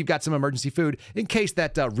so you've got some emergency food in case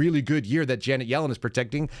that really good year that Janet Yellen is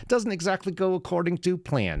predicting doesn't exactly go according to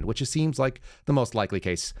plan, which seems like the most likely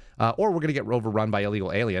case. Or we're going to get overrun by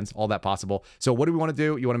illegal aliens, all that possible. So what do we want to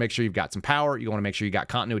do? You want to make sure you've got some power. You want to make sure you got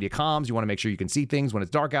continuity of comms. You want to make sure you can see things when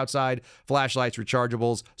it's dark outside. Flashlights,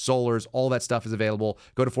 rechargeables, solars, all that stuff is available.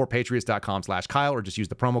 Go to 4patriots.com/Kyle or just use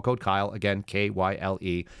the promo code Kyle, again, Kyle,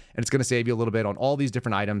 and it's going to save you a little bit on all these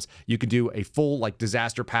different items. You could do a full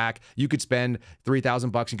disaster pack. You could spend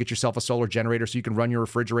 $3,000 and get yourself a solar generator so you can run your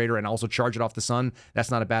refrigerator and also charge it off the sun.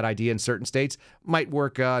 That's not a bad idea in certain states. Might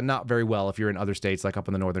work not very well if you're in other states like up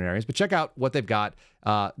in the northern areas, but check out what they've got.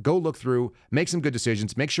 Go look through, make some good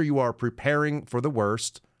decisions. Make sure you are preparing for the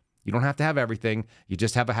worst. You don't have to have everything. You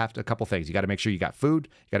just have a couple things. You got to make sure you got food.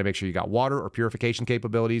 You got to make sure you got water or purification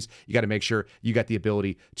capabilities. You got to make sure you got the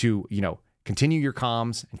ability to, continue your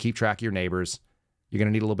comms and keep track of your neighbors. You're going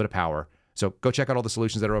to need a little bit of power. So go check out all the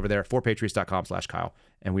solutions that are over there, 4patriots.com/Kyle.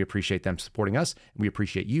 And we appreciate them supporting us. And we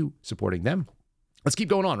appreciate you supporting them. Let's keep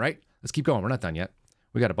going on, right? Let's keep going. We're not done yet.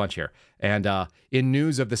 We got a bunch here. And in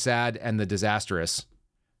news of the sad and the disastrous,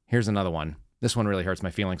 here's another one. This one really hurts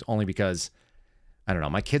my feelings only because, I don't know,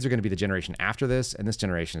 my kids are going to be the generation after this, and this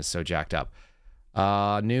generation is so jacked up.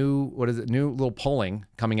 New little polling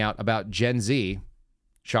coming out about Gen Z.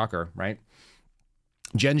 Shocker, right?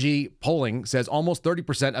 Gen Z polling says almost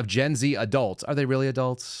 30% of Gen Z adults. Are they really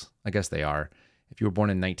adults? I guess they are. If you were born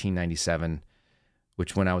in 1997,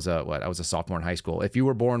 which when I was a sophomore in high school. If you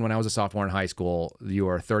were born when I was a sophomore in high school, you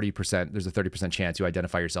are 30%. There's a 30% chance you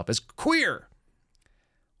identify yourself as queer.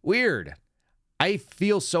 Weird. I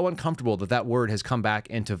feel so uncomfortable that word has come back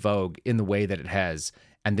into vogue in the way that it has,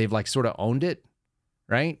 and they've like sort of owned it,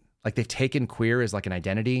 right? Like they've taken queer as like an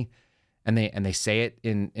identity, and they say it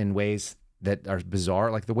in ways that are bizarre.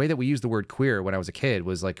 Like the way that we used the word queer when I was a kid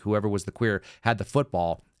was like whoever was the queer had the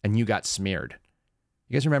football and you got smeared.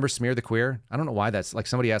 You guys remember Smear the Queer? I don't know why that's like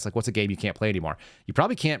somebody asked like what's a game you can't play anymore? You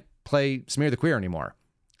probably can't play Smear the Queer anymore.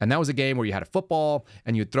 And that was a game where you had a football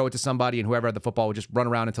and you'd throw it to somebody and whoever had the football would just run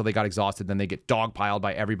around until they got exhausted. Then they'd get dogpiled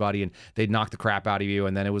by everybody and they'd knock the crap out of you.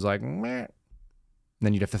 And then it was like, meh. And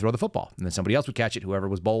then you'd have to throw the football. And then somebody else would catch it, whoever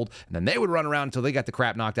was bold. And then they would run around until they got the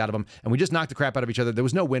crap knocked out of them. And we just knocked the crap out of each other. There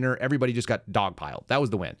was no winner. Everybody just got dogpiled. That was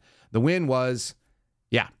the win. The win was,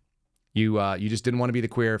 you just didn't want to be the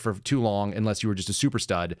queer for too long unless you were just a super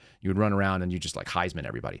stud. You would run around and you just like Heisman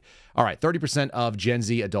everybody. All right, 30% of Gen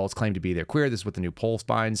Z adults claim to be they're queer. This is what the new poll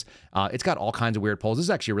finds. It's got all kinds of weird polls. This is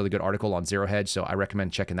actually a really good article on Zero Hedge, so I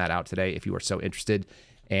recommend checking that out today if you are so interested.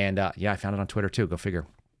 And I found it on Twitter too. Go figure.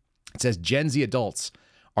 It says Gen Z adults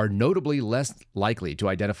are notably less likely to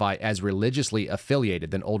identify as religiously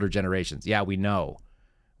affiliated than older generations. Yeah, we know.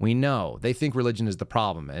 We know. They think religion is the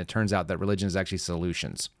problem, and it turns out that religion is actually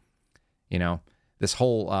solutions. You know, this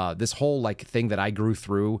whole like thing that I grew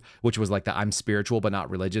through, which was like the I'm spiritual but not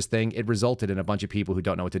religious thing, it resulted in a bunch of people who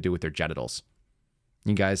don't know what to do with their genitals.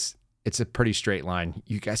 You guys, it's a pretty straight line.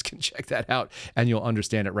 You guys can check that out and you'll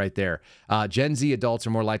understand it right there. Gen Z adults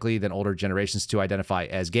are more likely than older generations to identify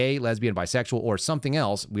as gay, lesbian, bisexual, or something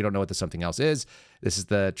else. We don't know what the something else is. This is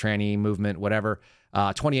the tranny movement, whatever.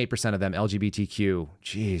 28% of them LGBTQ.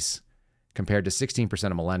 Jeez. Compared to 16%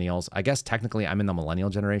 of millennials. I guess technically I'm in the millennial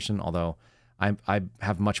generation, although I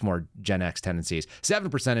have much more Gen X tendencies.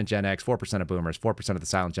 7% in Gen X, 4% of boomers, 4% of the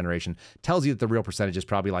silent generation. Tells you that the real percentage is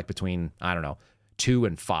probably like between, 2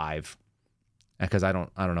 and 5. Because I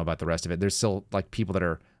don't know about the rest of it. There's still like people that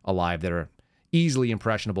are alive that are easily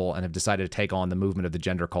impressionable and have decided to take on the movement of the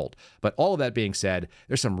gender cult. But all of that being said,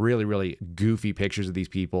 there's some really, really goofy pictures of these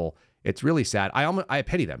people. It's really sad. I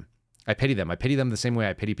pity them. I pity them. I pity them the same way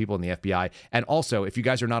I pity people in the FBI. And also, if you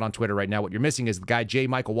guys are not on Twitter right now, what you're missing is the guy J.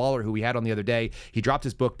 Michael Waller, who we had on the other day. He dropped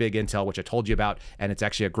his book, Big Intel, which I told you about, and it's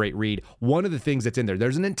actually a great read. One of the things that's in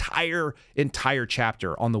there's an entire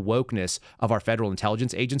chapter on the wokeness of our federal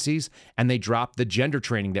intelligence agencies, and they dropped the gender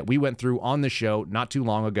training that we went through on the show not too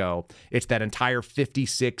long ago. It's that entire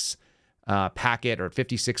 56 packet or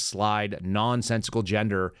 56 slide nonsensical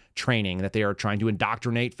gender training that they are trying to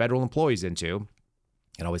indoctrinate federal employees into.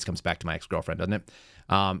 It always comes back to my ex-girlfriend, doesn't it?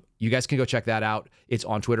 You guys can go check that out. It's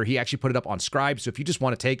on Twitter. He actually put it up on Scribe. So if you just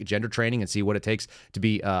want to take gender training and see what it takes to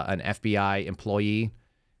be an FBI employee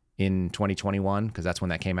in 2021, because that's when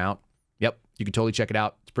that came out. Yep, you can totally check it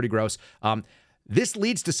out. It's pretty gross. This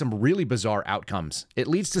leads to some really bizarre outcomes. It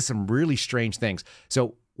leads to some really strange things.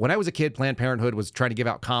 So when I was a kid, Planned Parenthood was trying to give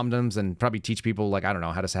out condoms and probably teach people, like, I don't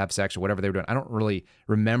know, how to have sex or whatever they were doing. I don't really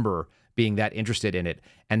remember being that interested in it.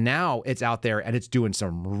 And now it's out there and it's doing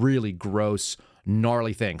some really gross,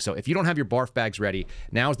 gnarly things. So if you don't have your barf bags ready,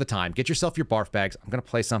 now's the time. Get yourself your barf bags. I'm going to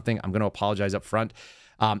play something. I'm going to apologize up front.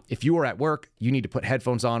 If you are at work, you need to put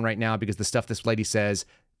headphones on right now because the stuff this lady says,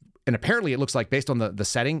 and apparently it looks like, based on the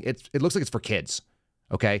setting, it looks like it's for kids.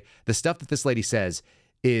 Okay? The stuff that this lady says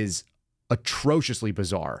is atrociously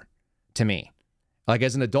bizarre to me. Like,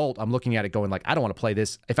 as an adult, I'm looking at it going like, I don't want to play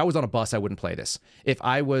this. If I was on a bus, I wouldn't play this. If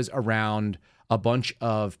I was around a bunch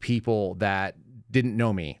of people that didn't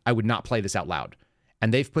know me, I would not play this out loud.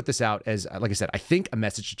 And they've put this out as, like I said, I think a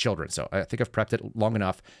message to children. So I think I've prepped it long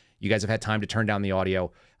enough. You guys have had time to turn down the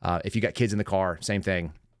audio. If you got kids in the car, same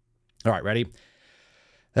thing. All right, ready?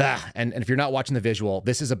 And if you're not watching the visual,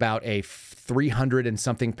 this is about a 300 and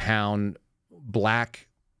something pound black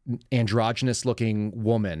androgynous looking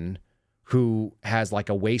woman who has like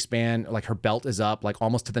a waistband, like her belt is up, like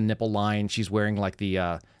almost to the nipple line. She's wearing like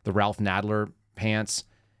the Ralph Nadler pants,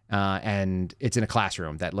 and it's in a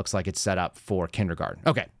classroom that looks like it's set up for kindergarten.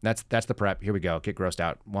 Okay, that's the prep. Here we go. Get grossed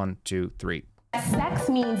out. 1, 2, 3. Sex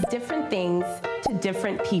means different things to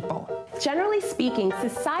different people. Generally speaking,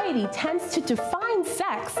 society tends to define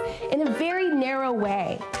sex in a very narrow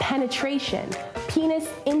way. Penetration, penis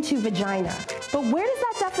into vagina. But where does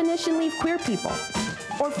that definition leave queer people?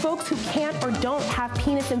 or folks who can't or don't have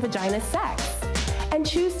penis and vagina sex, and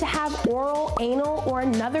choose to have oral, anal, or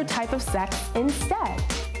another type of sex instead.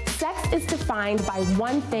 Sex is defined by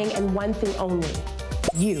one thing and one thing only: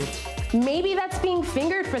 you. Maybe that's being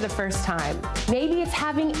fingered for the first time. Maybe it's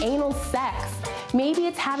having anal sex. Maybe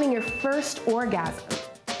it's having your first orgasm.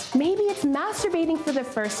 Maybe it's masturbating for the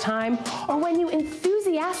first time, or when you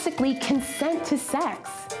enthusiastically consent to sex.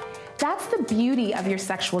 That's the beauty of your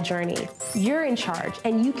sexual journey. You're in charge,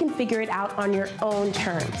 and you can figure it out on your own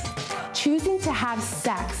terms. Choosing to have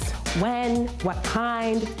sex, when, what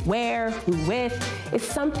kind, where, who with, is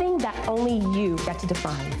something that only you get to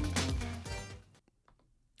define.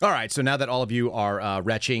 All right, so now that all of you are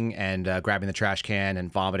retching and grabbing the trash can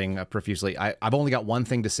and vomiting profusely, I've only got one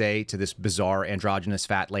thing to say to this bizarre androgynous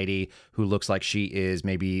fat lady who looks like she is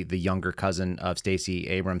maybe the younger cousin of Stacey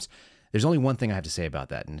Abrams. There's only one thing I have to say about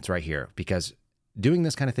that, and it's right here, because doing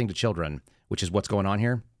this kind of thing to children, which is what's going on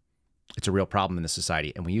here, it's a real problem in this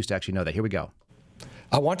society, and we used to actually know that. Here we go.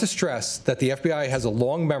 I want to stress that the FBI has a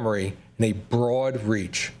long memory and a broad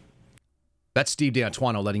reach. That's Steve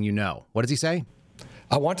D'Antuono letting you know. What does he say?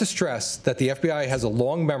 I want to stress that the FBI has a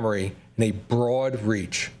long memory and a broad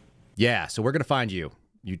reach. Yeah, so we're going to find you.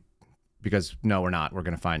 Because no, we're not. We're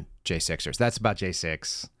going to find J6ers. That's about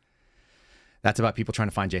J6. That's about people trying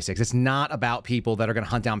to find J6. It's not about people that are going to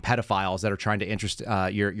hunt down pedophiles that are trying to interest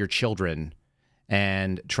your children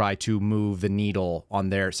and try to move the needle on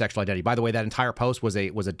their sexual identity. By the way, that entire post was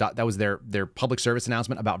their public service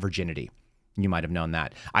announcement about virginity. You might have known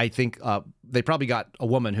that. I think they probably got a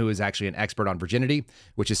woman who is actually an expert on virginity,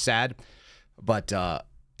 which is sad. But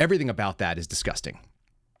everything about that is disgusting.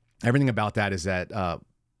 Everything about that is that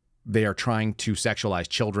they are trying to sexualize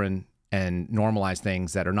children and normalize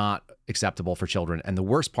things that are not acceptable for children. And the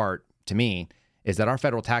worst part to me is that our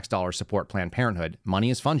federal tax dollars support Planned Parenthood. Money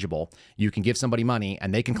is fungible. You can give somebody money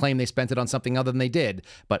and they can claim they spent it on something other than they did.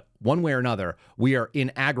 But one way or another, we are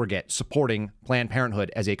in aggregate supporting Planned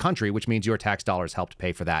Parenthood as a country, which means your tax dollars helped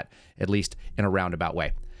pay for that, at least in a roundabout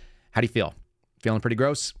way. How do you feel? Feeling pretty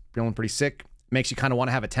gross? Feeling pretty sick? Makes you kind of want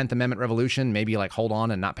to have a 10th Amendment revolution, maybe like hold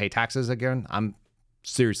on and not pay taxes again?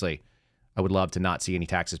 Seriously, I would love to not see any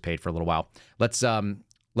taxes paid for a little while. Let's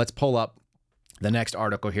pull up the next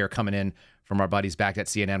article here coming in from our buddies back at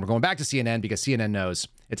CNN. We're going back to CNN because CNN knows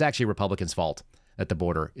it's actually Republicans' fault that the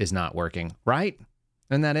border is not working, right?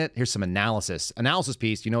 Isn't that it? Here's some analysis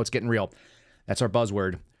piece. You know it's getting real. That's our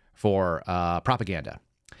buzzword for propaganda.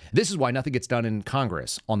 This is why nothing gets done in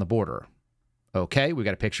Congress on the border. Okay, we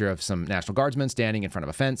got a picture of some National Guardsmen standing in front of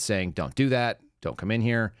a fence saying, don't do that, don't come in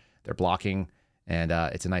here. They're blocking. And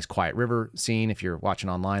it's a nice quiet river scene. If you're watching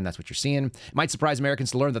online, that's what you're seeing. It might surprise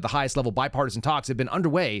Americans to learn that the highest level bipartisan talks have been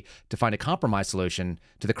underway to find a compromise solution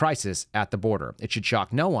to the crisis at the border. It should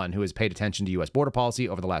shock no one who has paid attention to U.S. border policy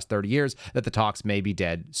over the last 30 years that the talks may be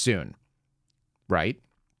dead soon. Right?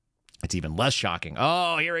 It's even less shocking.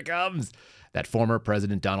 Oh, here it comes. That former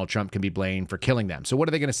President Donald Trump can be blamed for killing them. So what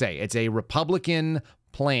are they going to say? It's a Republican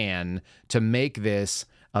plan to make this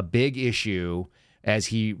a big issue, as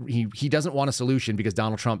he doesn't want a solution because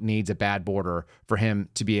Donald Trump needs a bad border for him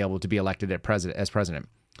to be able to be elected as president.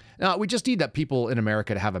 Now, we just need that people in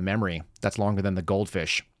America to have a memory that's longer than the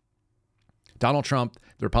goldfish. Donald Trump,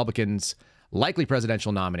 the Republicans' likely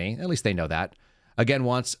presidential nominee, at least they know that, again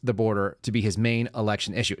wants the border to be his main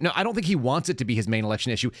election issue. No, I don't think he wants it to be his main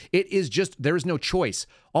election issue. It is just, there is no choice.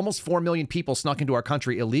 Almost 4 million people snuck into our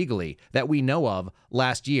country illegally that we know of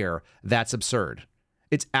last year. That's absurd.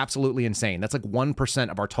 It's absolutely insane. That's like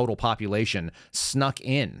 1% of our total population snuck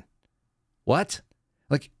in. What?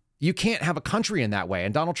 Like, you can't have a country in that way.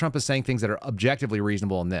 And Donald Trump is saying things that are objectively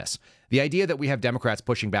reasonable in this. The idea that we have Democrats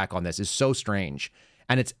pushing back on this is so strange.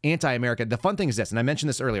 And it's anti-American. The fun thing is this, and I mentioned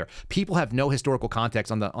this earlier, people have no historical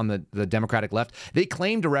context on the Democratic left. They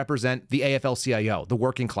claim to represent the AFL-CIO, the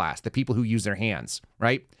working class, the people who use their hands,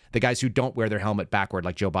 right? The guys who don't wear their helmet backward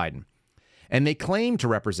like Joe Biden. And they claim to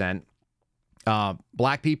represent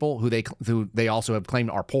black people who they also have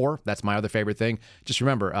claimed are poor. That's my other favorite thing. Just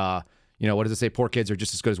remember, what does it say? Poor kids are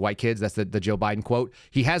just as good as white kids. That's the Joe Biden quote.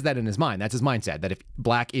 He has that in his mind. That's his mindset, that if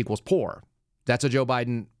black equals poor, that's a Joe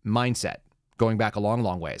Biden mindset going back a long,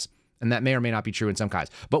 long ways. And that may or may not be true in some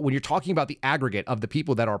kinds. But when you're talking about the aggregate of the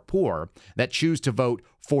people that are poor that choose to vote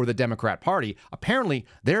for the Democrat Party, apparently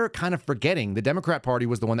they're kind of forgetting the Democrat Party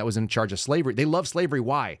was the one that was in charge of slavery. They love slavery.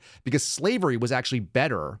 Why? Because slavery was actually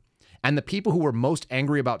better. And the people who were most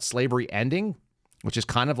angry about slavery ending, which is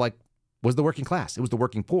kind of like, was the working class. It was the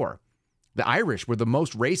working poor. The Irish were the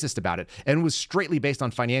most racist about it, and it was straightly based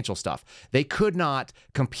on financial stuff. They could not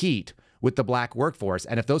compete with the black workforce.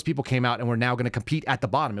 And if those people came out and were now going to compete at the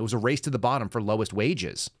bottom, it was a race to the bottom for lowest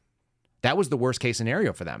wages. That was the worst case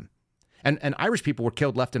scenario for them. And Irish people were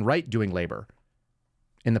killed left and right doing labor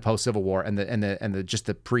in the post-Civil War and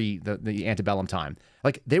the antebellum time.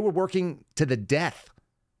 Like, they were working to the death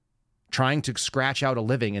trying to scratch out a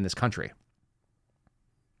living in this country.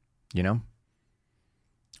 You know?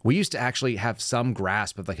 We used to actually have some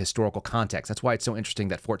grasp of the historical context. That's why it's so interesting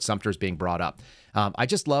that Fort Sumter is being brought up. I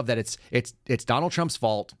just love that it's Donald Trump's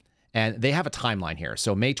fault, and they have a timeline here.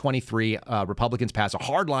 So May 23, Republicans pass a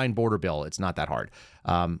hardline border bill. It's not that hard.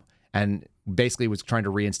 And basically was trying to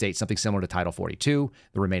reinstate something similar to Title 42.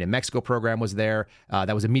 The Remain in Mexico program was there.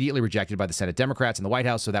 That was immediately rejected by the Senate Democrats and the White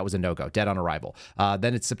House, so that was a no-go, dead on arrival.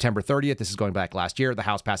 Then it's September 30th. This is going back last year. The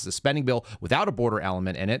House passes a spending bill without a border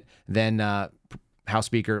element in it. Then House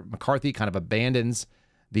Speaker McCarthy kind of abandons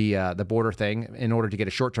the border thing in order to get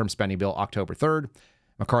a short-term spending bill October 3rd.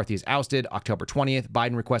 McCarthy is ousted October 20th.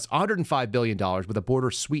 Biden requests $105 billion with a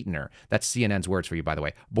border sweetener. That's CNN's words for you, by the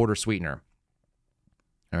way. Border sweetener.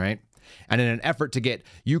 All right. And in an effort to get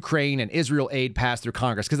Ukraine and Israel aid passed through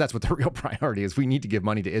Congress, because that's what the real priority is. We need to give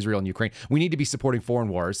money to Israel and Ukraine. We need to be supporting foreign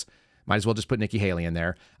wars. Might as well just put Nikki Haley in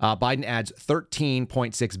there. Biden adds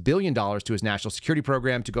 $13.6 billion to his national security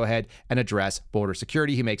program to go ahead and address border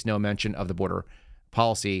security. He makes no mention of the border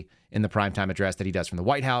policy in the primetime address that he does from the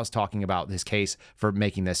White House, talking about his case for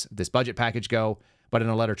making this budget package go. But in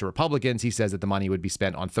a letter to Republicans, he says that the money would be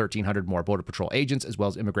spent on 1,300 more Border Patrol agents, as well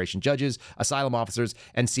as immigration judges, asylum officers,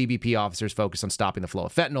 and CBP officers focused on stopping the flow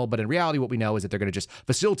of fentanyl. But in reality, what we know is that they're going to just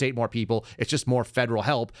facilitate more people. It's just more federal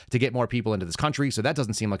help to get more people into this country. So that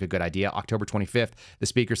doesn't seem like a good idea. October 25th, the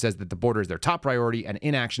speaker says that the border is their top priority and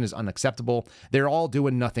inaction is unacceptable. They're all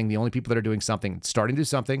doing nothing. The only people that are doing something, starting to do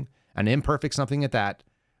something, an imperfect something at that.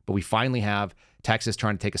 But we finally have Texas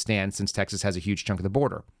trying to take a stand, since Texas has a huge chunk of the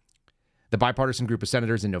border. The bipartisan group of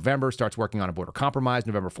senators in November starts working on a border compromise.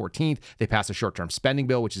 November 14th, they pass a short-term spending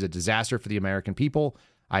bill, which is a disaster for the American people.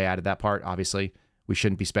 I added that part, obviously. We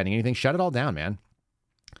shouldn't be spending anything. Shut it all down, man.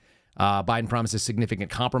 Biden promises significant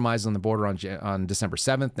compromises on the border on December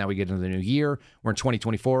 7th. Now we get into the new year. We're in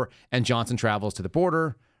 2024, and Johnson travels to the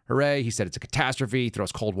border. Hooray. He said it's a catastrophe. He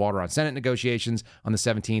throws cold water on Senate negotiations. On the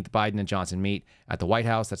 17th, Biden and Johnson meet at the White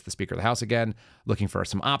House. That's the Speaker of the House again, looking for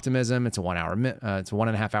some optimism. It's a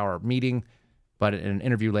 1.5 hour meeting. But in an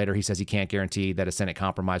interview later, he says he can't guarantee that a Senate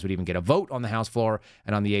compromise would even get a vote on the House floor.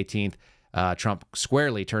 And on the 18th, Trump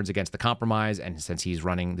squarely turns against the compromise. And since he's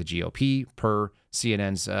running the GOP per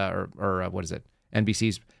CNN's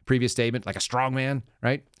NBC's previous statement, like a strong man,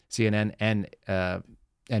 right? CNN and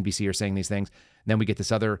NBC are saying these things. Then we get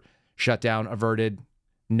this other shutdown averted,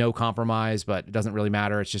 no compromise, but it doesn't really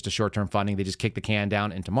matter. It's just a short-term funding. They just kick the can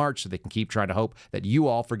down into March so they can keep trying to hope that you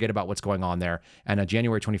all forget about what's going on there. And on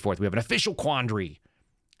January 24th, we have an official quandary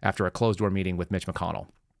after a closed-door meeting with Mitch McConnell.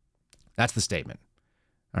 That's the statement.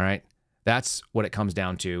 All right? That's what it comes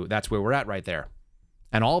down to. That's where we're at right there.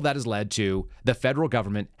 And all of that has led to the federal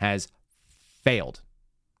government has failed.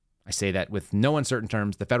 I say that with no uncertain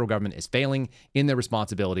terms. The federal government is failing in their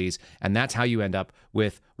responsibilities, and that's how you end up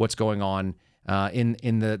with what's going on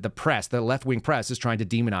in the press. The left-wing press is trying to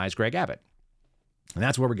demonize Greg Abbott. And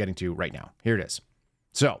that's where we're getting to right now. Here it is.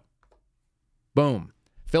 So, boom.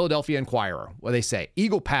 Philadelphia Inquirer. What do they say?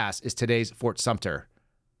 Eagle Pass is today's Fort Sumter.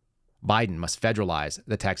 Biden must federalize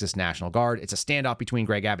the Texas National Guard. It's a standoff between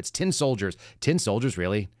Greg Abbott's tin soldiers. Tin soldiers,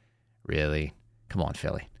 really? Really? Come on,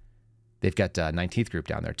 Philly. They've got 19th Group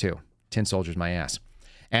down there, too. 10 soldiers, my ass.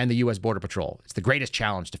 And the U.S. Border Patrol. It's the greatest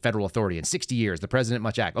challenge to federal authority in 60 years. The president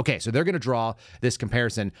must act. Okay, so they're going to draw this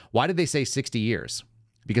comparison. Why did they say 60 years?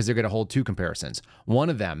 Because they're going to hold two comparisons.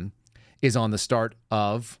 One of them is on the start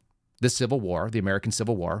of the Civil War, the American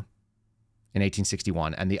Civil War in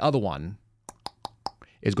 1861. And the other one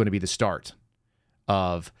is going to be the start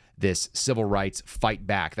of this civil rights fight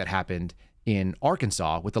back that happened in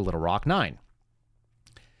Arkansas with the Little Rock Nine.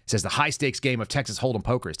 Says the high-stakes game of Texas Hold'em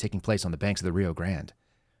poker is taking place on the banks of the Rio Grande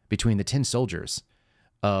between the tin soldiers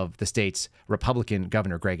of the state's Republican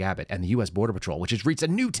Governor Greg Abbott and the U.S. Border Patrol, which has reached a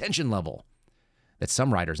new tension level that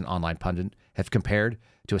some writers and online pundits have compared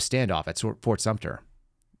to a standoff at Fort Sumter,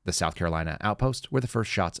 the South Carolina outpost where the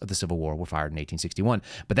first shots of the Civil War were fired in 1861.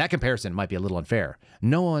 But that comparison might be a little unfair.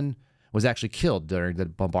 No one was actually killed during the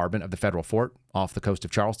bombardment of the federal fort off the coast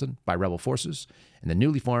of Charleston by rebel forces in the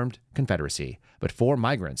newly formed Confederacy, but 4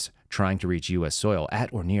 migrants trying to reach U.S. soil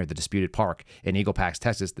at or near the disputed park in Eagle Pass,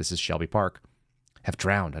 Texas, this is Shelby Park, have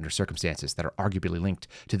drowned under circumstances that are arguably linked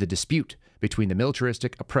to the dispute between the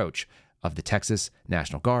militaristic approach of the Texas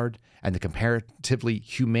National Guard and the comparatively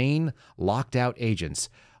humane, locked-out agents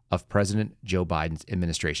of President Joe Biden's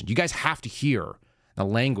administration. You guys have to hear the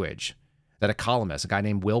language that a columnist, a guy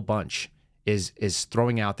named Will Bunch, is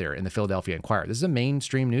throwing out there in the Philadelphia Inquirer. This is a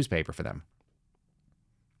mainstream newspaper for them.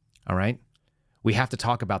 All right? We have to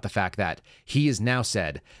talk about the fact that he has now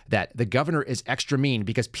said that the governor is extra mean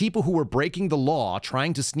because people who were breaking the law,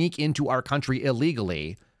 trying to sneak into our country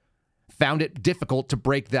illegally, found it difficult to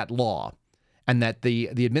break that law. And that the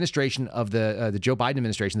administration of the Joe Biden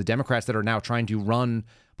administration, the Democrats that are now trying to run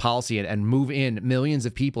policy and move in millions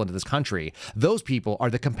of people into this country, those people are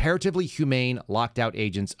the comparatively humane locked out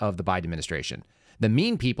agents of the Biden administration. The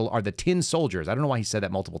mean people are the tin soldiers. I don't know why he said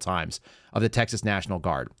that multiple times, of the Texas National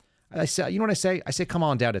Guard. I say, you know what I say? I say, come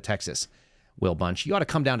on down to Texas, Will Bunch. You ought to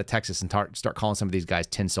come down to Texas and start calling some of these guys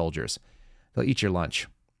tin soldiers. They'll eat your lunch.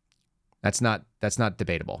 That's not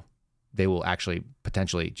debatable. They will actually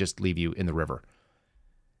potentially just leave you in the river.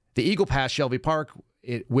 The Eagle Pass Shelby Park,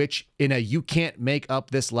 which in a you can't make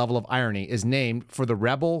up this level of irony, is named for the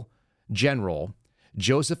rebel general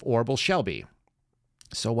Joseph Orville Shelby.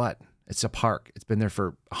 So what? It's a park. It's been there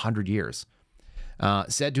for 100 years.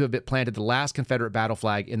 Said to have planted the last Confederate battle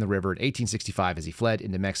flag in the river in 1865 as he fled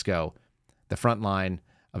into Mexico, the front line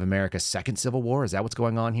of America's second Civil War. Is that what's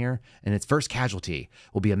going on here? And its first casualty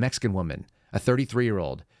will be a Mexican woman, a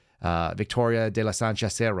 33-year-old, Victoria de la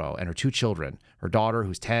Sanchez Cerro, and her 2 children, her daughter,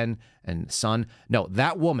 who's 10, and son. No,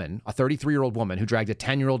 that woman, a 33-year-old woman who dragged a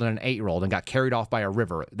 10-year-old and an 8-year-old and got carried off by a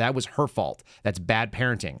river, that was her fault. That's bad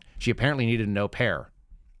parenting. She apparently needed an au pair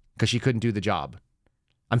because she couldn't do the job.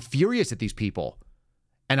 I'm furious at these people.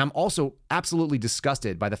 And I'm also absolutely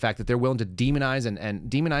disgusted by the fact that they're willing to demonize and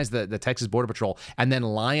demonize the Texas Border Patrol and then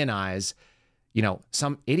lionize,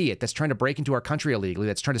 some idiot that's trying to break into our country illegally,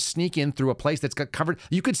 that's trying to sneak in through a place that's got covered.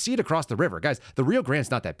 You could see it across the river. Guys, the Rio Grande's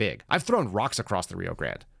not that big. I've thrown rocks across the Rio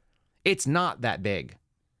Grande. It's not that big.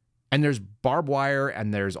 And there's barbed wire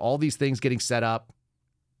and there's all these things getting set up,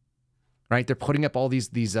 right? They're putting up all these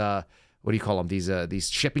what do you call them? These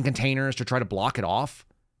shipping containers to try to block it off.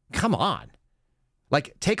 Come on.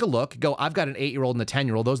 Like, take a look, go, I've got an 8-year-old and a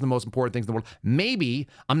 10-year-old. Those are the most important things in the world. Maybe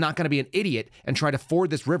I'm not going to be an idiot and try to ford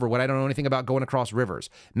this river when I don't know anything about going across rivers.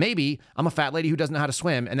 Maybe I'm a fat lady who doesn't know how to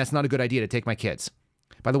swim, and that's not a good idea to take my kids.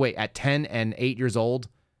 By the way, at 10 and 8 years old,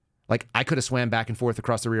 I could have swam back and forth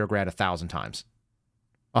across the Rio Grande 1,000 times.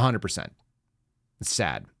 100%. It's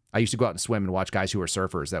sad. I used to go out and swim and watch guys who were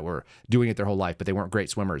surfers that were doing it their whole life, but they weren't great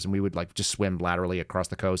swimmers, and we would just swim laterally across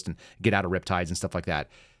the coast and get out of riptides and stuff like that.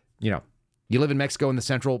 You live in Mexico in the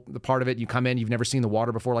central part of it. You come in, you've never seen the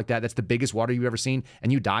water before like that. That's the biggest water you've ever seen,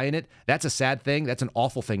 and you die in it. That's a sad thing. That's an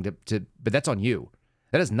awful thing but that's on you.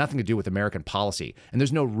 That has nothing to do with American policy. And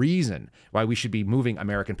there's no reason why we should be moving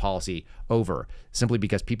American policy over simply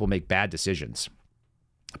because people make bad decisions.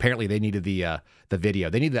 Apparently, they needed the video.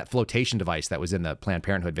 They needed that flotation device that was in the Planned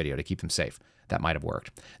Parenthood video to keep them safe. That might have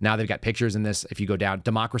worked. Now they've got pictures in this. If you go down,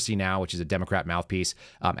 Democracy Now!, which is a Democrat mouthpiece,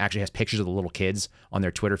 actually has pictures of the little kids on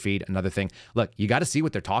their Twitter feed. Another thing. Look, you got to see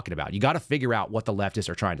what they're talking about. You got to figure out what the leftists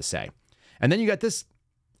are trying to say. And then you got this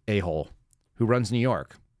a-hole who runs New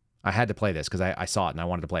York. I had to play this because I saw it and I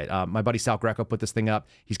wanted to play it. My buddy Sal Greco put this thing up.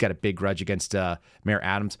 He's got a big grudge against Mayor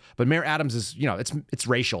Adams. But Mayor Adams is, it's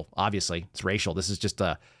racial, obviously. It's racial. This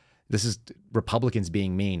is Republicans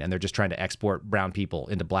being mean, and they're just trying to export brown people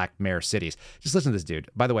into black mayor cities. Just listen to this dude.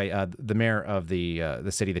 By the way, the mayor of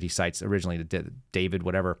the city that he cites originally, David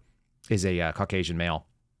whatever, is a Caucasian male.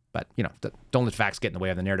 But, don't let facts get in the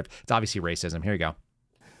way of the narrative. It's obviously racism. Here you go.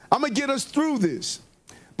 I'm going to get us through this,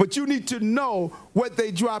 but you need to know what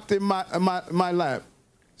they dropped in my lap.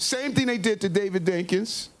 Same thing they did to David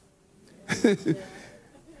Dinkins.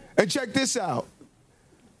 And check this out.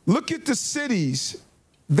 Look at the cities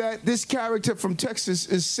that this character from Texas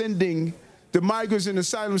is sending the migrants and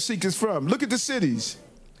asylum seekers from. Look at the cities.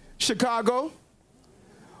 Chicago,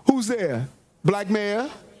 who's there? Black mayor.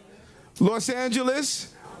 Los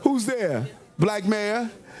Angeles, who's there? Black mayor.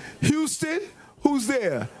 Houston, who's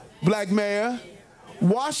there? Black mayor.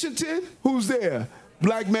 Washington, who's there?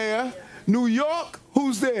 Black mayor. New York,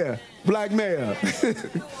 who's there? Black mayor.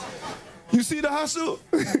 You see the hustle?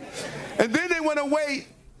 And then they want to wait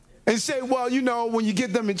and say, well, when you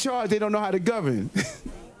get them in charge, they don't know how to govern.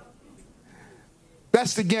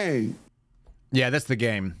 That's the game. Yeah, that's the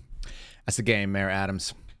game. That's the game, Mayor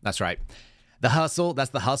Adams. That's right. The hustle,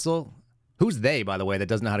 that's the hustle. Who's they, by the way, that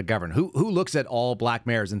doesn't know how to govern? Who looks at all black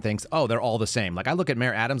mayors and thinks, oh, they're all the same? Like, I look at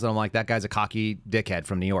Mayor Adams and I'm like, that guy's a cocky dickhead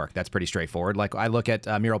from New York. That's pretty straightforward. Like, I look at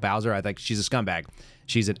Muriel Bowser, I think she's a scumbag.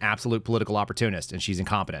 She's an absolute political opportunist and she's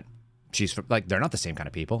incompetent. They're not the same kind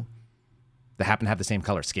of people. that happen to have the same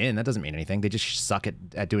color skin. That doesn't mean anything. They just suck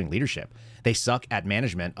at doing leadership. They suck at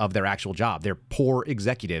management of their actual job. They're poor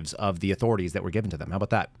executives of the authorities that were given to them. How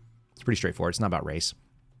about that? It's pretty straightforward. It's not about race.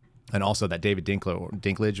 And also that David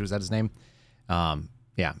Dinklage, was that his name?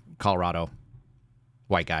 Yeah, Colorado,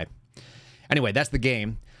 white guy. Anyway, that's the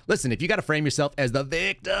game. Listen, if you got to frame yourself as the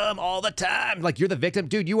victim all the time, like you're the victim,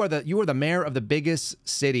 dude, you are the mayor of the biggest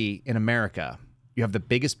city in America. You have the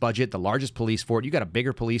biggest budget, the largest police force. You got a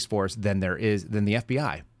bigger police force than the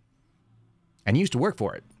FBI. And you used to work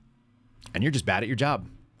for it. And you're just bad at your job.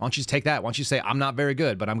 Why don't you just take that? Why don't you say, I'm not very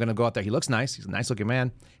good, but I'm going to go out there. He looks nice. He's a nice looking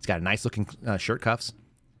man. He's got a nice looking shirt cuffs.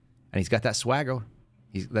 And he's got that swagger.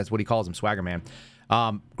 That's what he calls him, swagger man.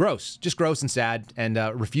 Gross, just gross and sad, and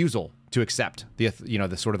refusal to accept the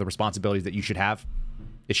sort of the responsibilities that you should have.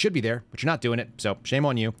 It should be there, but you're not doing it. So shame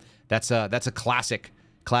on you. That's a classic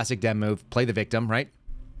Dem move. Play the victim, right?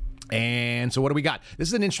 And so what do we got? This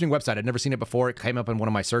is an interesting website. I'd never seen it before. It came up in one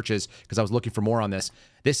of my searches because I was looking for more on this.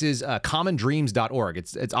 This is commondreams.org.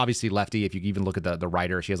 It's obviously lefty. If you even look at the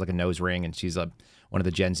writer, she has like a nose ring, and she's one of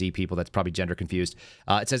the Gen Z people that's probably gender confused.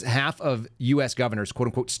 It says half of U.S. governors, quote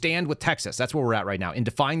unquote, stand with Texas. That's where we're at right now in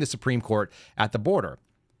defying the Supreme Court at the border.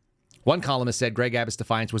 One columnist said Greg Abbott's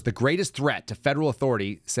defiance was the greatest threat to federal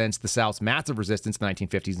authority since the South's massive resistance in the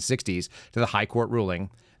 1950s and 60s to the high court ruling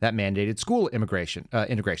that mandated school integration.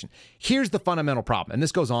 Here's the fundamental problem. And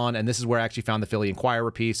this goes on, and this is where I actually found the Philly Inquirer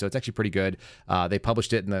piece, so it's actually pretty good. They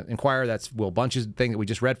published it in the Inquirer. That's Will Bunch's thing that we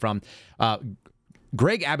just read from.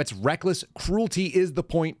 Greg Abbott's reckless cruelty is the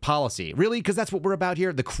point policy. Really? Because that's what we're about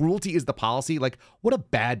here? The cruelty is the policy? Like, what a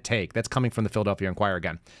bad take. That's coming from the Philadelphia Inquirer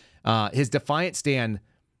again. His defiant stand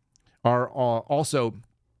are also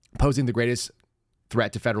posing the greatest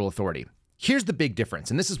threat to federal authority. Here's the big difference,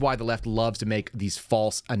 and this is why the left loves to make these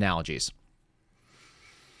false analogies.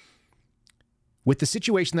 With the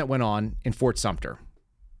situation that went on in Fort Sumter,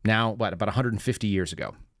 now, about 150 years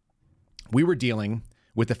ago, we were dealing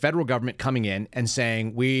with the federal government coming in and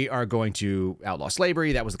saying, we are going to outlaw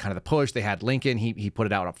slavery. That was kind of the push. They had Lincoln. He put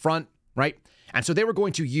it out up front, right? And so they were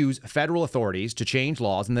going to use federal authorities to change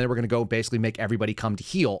laws, and then they were going to go basically make everybody come to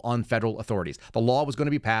heel on federal authorities. The law was going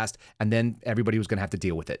to be passed, and then everybody was going to have to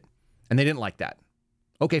deal with it. And they didn't like that.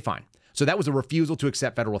 Okay, fine. So that was a refusal to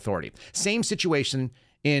accept federal authority. Same situation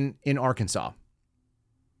in Arkansas,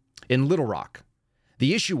 in Little Rock.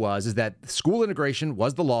 The issue is that school integration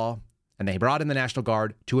was the law, and they brought in the National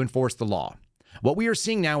Guard to enforce the law. What we are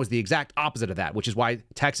seeing now is the exact opposite of that, which is why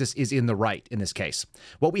Texas is in the right in this case.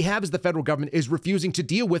 What we have is the federal government is refusing to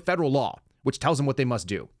deal with federal law, which tells them what they must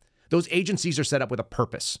do. Those agencies are set up with a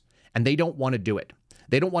purpose, and they don't want to do it.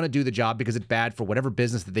 They don't want to do the job because it's bad for whatever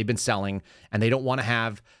business that they've been selling, and they don't want to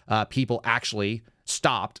have people actually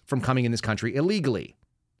stopped from coming in this country illegally.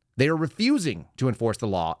 They are refusing to enforce the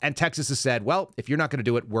law, and Texas has said, well, if you're not going to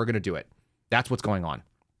do it, we're going to do it. That's what's going on.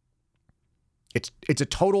 It's a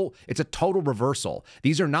total reversal.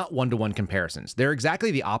 These are not one-to-one comparisons. They're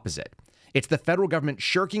exactly the opposite. It's the federal government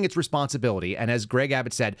shirking its responsibility, and as Greg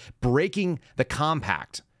Abbott said, breaking the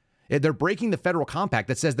compact. They're breaking the federal compact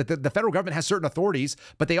that says that the federal government has certain authorities,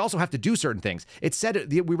 but they also have to do certain things. It said,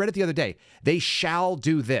 we read it the other day, they shall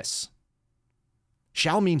do this.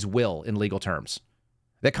 Shall means will in legal terms.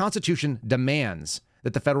 The Constitution demands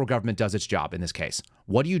that the federal government does its job in this case.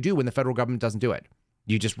 What do you do when the federal government doesn't do it?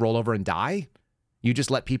 You just roll over and die? You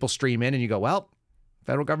just let people stream in and you go, well,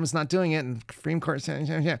 federal government's not doing it, and Supreme Court says,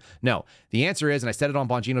 yeah. No, the answer is, and I said it on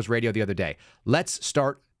Bongino's radio the other day, let's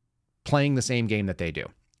start playing the same game that they do.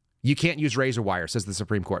 You can't use razor wire, says the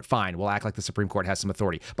Supreme Court. Fine, we'll act like the Supreme Court has some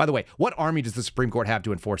authority. By the way, what army does the Supreme Court have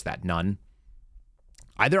to enforce that? None.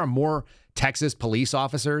 There are more Texas police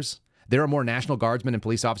officers, there are more National Guardsmen and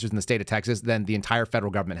police officers in the state of Texas than the entire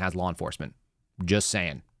federal government has law enforcement. Just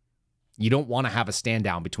saying. You don't want to have a stand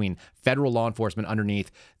down between federal law enforcement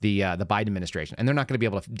underneath the Biden administration. And they're not going to be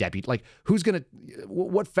able to deputy. Like,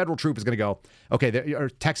 what federal troop is going to go, okay, or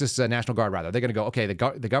Texas National Guard, rather. They're going to go, okay, the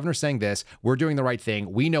governor's saying this. We're doing the right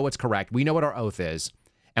thing. We know it's correct. We know what our oath is.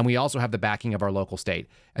 And we also have the backing of our local state.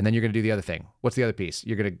 And then you're going to do the other thing. What's the other piece?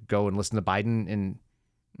 You're going to go and listen to Biden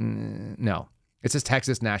no. It says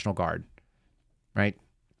Texas National Guard, right?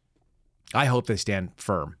 I hope they stand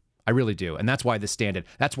firm. I really do. And that's why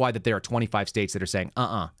that's why that there are 25 states that are saying,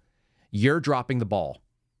 you're dropping the ball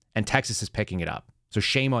and Texas is picking it up. So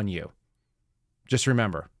shame on you. Just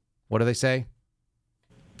remember, what do they say?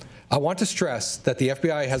 I want to stress that the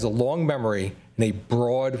FBI has a long memory and a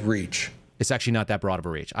broad reach. It's actually not that broad of a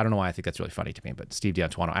reach. I don't know why I think that's really funny to me, but Steve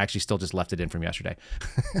D'Antuono, I actually still just left it in from yesterday.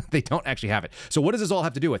 They don't actually have it. So what does this all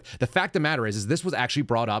have to do with? The fact of the matter is this was actually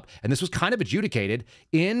brought up, and this was kind of adjudicated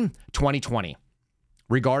in 2020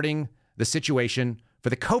 regarding the situation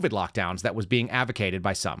for the COVID lockdowns that was being advocated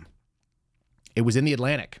by some. It was in the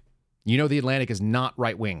Atlantic. You know, the Atlantic is not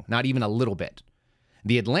right-wing, not even a little bit.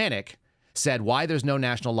 The Atlantic said why there's no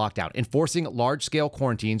national lockdown. Enforcing large-scale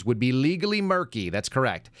quarantines would be legally murky. That's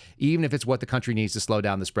correct. Even if it's what the country needs to slow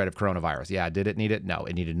down the spread of coronavirus. Yeah, did it need it? No,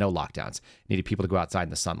 it needed no lockdowns. It needed people to go outside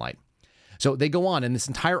in the sunlight. So they go on, and this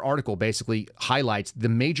entire article basically highlights the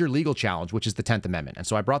major legal challenge, which is the 10th Amendment. And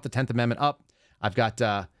so I brought the 10th Amendment up. I've got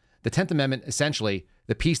the 10th Amendment, essentially,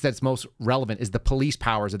 the piece that's most relevant is the police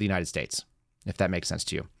powers of the United States, if that makes sense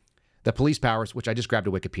to you. The police powers, which I just grabbed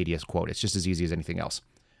a Wikipedia quote. It's just as easy as anything else.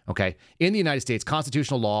 Okay. In the United States,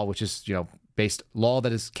 constitutional law, which is, based law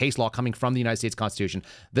that is case law coming from the United States Constitution,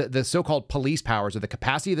 the so-called police powers are the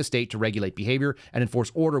capacity of the state to regulate behavior and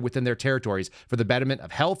enforce order within their territories for the betterment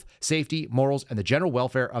of health, safety, morals, and the general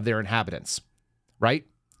welfare of their inhabitants. Right?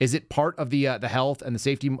 Is it part of the health and the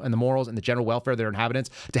safety and the morals and the general welfare of their inhabitants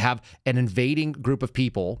to have an invading group of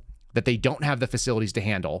people that they don't have the facilities to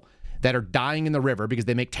handle, that are dying in the river because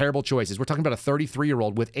they make terrible choices? We're talking about a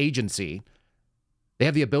 33-year-old with agency. They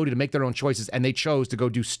have the ability to make their own choices, and they chose to go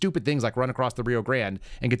do stupid things like run across the Rio Grande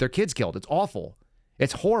and get their kids killed. It's awful.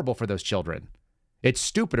 It's horrible for those children. It's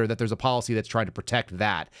stupider that there's a policy that's trying to protect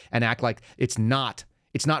that and act like it's not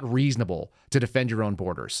reasonable to defend your own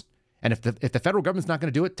borders. And if the federal government's not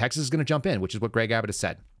going to do it, Texas is going to jump in, which is what Greg Abbott has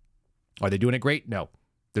said. Are they doing it great? No.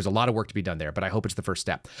 There's a lot of work to be done there, but I hope it's the first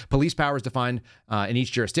step. Police power is defined in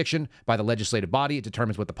each jurisdiction by the legislative body. It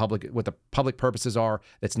determines what the public purposes are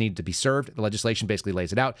that's needed to be served. The legislation basically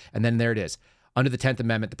lays it out, and then there it is. Under the 10th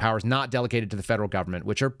Amendment, the power is not delegated to the federal government,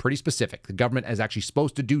 which are pretty specific. The government is actually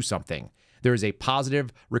supposed to do something. There is a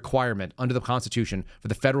positive requirement under the Constitution for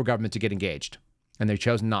the federal government to get engaged, and they've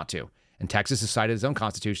chosen not to. And Texas has cited its own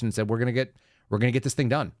constitution and said, we're going to get this thing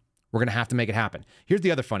done. We're going to have to make it happen. Here's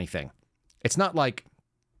the other funny thing. It's not like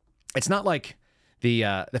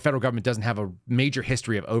the federal government doesn't have a major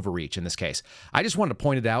history of overreach in this case. I just wanted to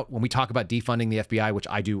point it out when we talk about defunding the FBI, which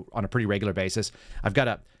I do on a pretty regular basis. I've got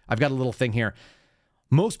a little thing here.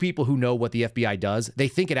 Most people who know what the FBI does, they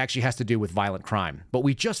think it actually has to do with violent crime. But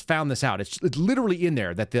we just found this out. It's literally in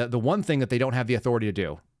there that the one thing that they don't have the authority to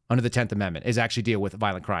do under the 10th Amendment is actually deal with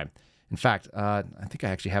violent crime. In fact, I think I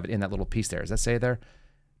actually have it in that little piece there. Does that say it there?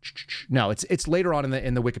 No, it's later on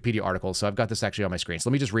in the Wikipedia article, so I've got this actually on my screen. So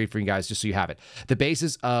let me just read for you guys just so you have it. The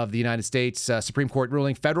basis of the United States Supreme Court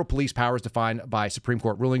ruling: federal police powers defined by Supreme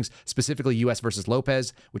Court rulings, specifically U.S. versus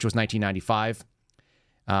Lopez, which was 1995.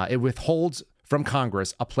 It withholds from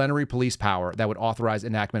Congress a plenary police power that would authorize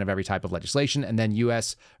enactment of every type of legislation. And then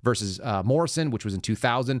U.S. versus Morrison, which was in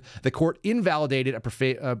 2000, the court invalidated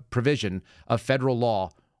a provision of federal law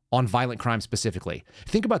on violent crime specifically.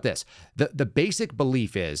 Think about this. The basic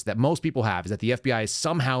belief is that most people have is that the FBI is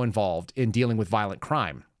somehow involved in dealing with violent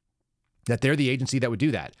crime, that they're the agency that would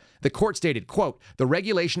do that. The court stated, quote, the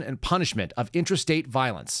regulation and punishment of interstate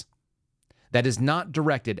violence that is not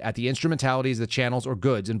directed at the instrumentalities, the channels, or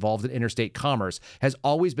goods involved in interstate commerce has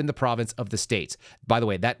always been the province of the states. By the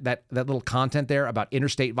way, that little content there about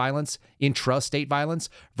interstate violence, intrastate violence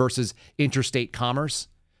versus interstate commerce.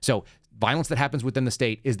 So violence that happens within the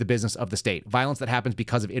state is the business of the state. Violence that happens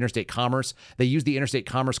because of interstate commerce, they use the interstate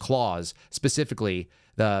commerce clause specifically,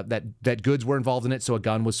 that goods were involved in it, so a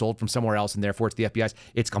gun was sold from somewhere else, and therefore it's the FBI's.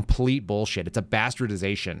 It's complete bullshit. It's a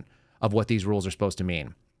bastardization of what these rules are supposed to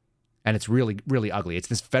mean. And it's really, really ugly. It's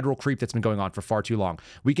this federal creep that's been going on for far too long.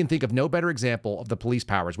 We can think of no better example of the police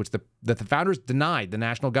powers, which the founders denied the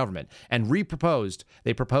national government and they proposed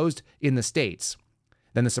in the states,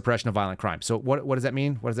 than the suppression of violent crime. So what does that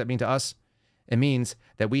mean? What does that mean to us? It means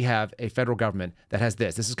that we have a federal government that has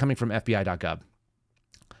this. This is coming from FBI.gov.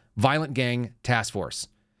 Violent Gang Task Force.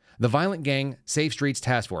 The Violent Gang Safe Streets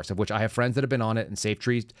Task Force, of which I have friends that have been on it, and Safe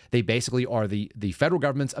Streets, they basically are the federal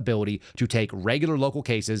government's ability to take regular local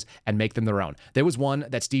cases and make them their own. There was one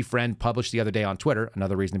that Steve Friend published the other day on Twitter,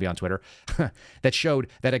 another reason to be on Twitter, that showed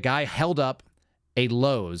that a guy held up a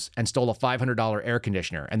Lowe's and stole a $500 air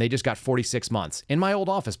conditioner, and they just got 46 months. In my old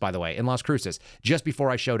office, by the way, in Las Cruces, just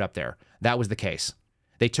before I showed up there. That was the case.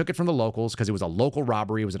 They took it from the locals because it was a local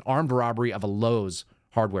robbery. It was an armed robbery of a Lowe's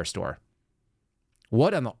hardware store.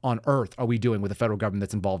 What on earth are we doing with the federal government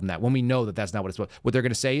that's involved in that when we know that that's not what it's supposed? What they're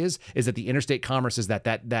going to say is that the interstate commerce is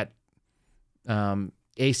that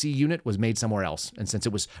AC unit was made somewhere else. And since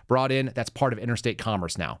it was brought in, that's part of interstate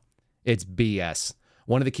commerce now. It's BS.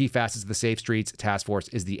 One of the key facets of the Safe Streets Task Force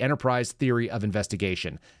is the enterprise theory of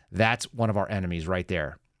investigation. That's one of our enemies right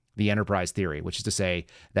there. the enterprise theory, which is to say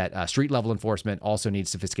that street-level enforcement also needs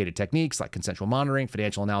sophisticated techniques like consensual monitoring,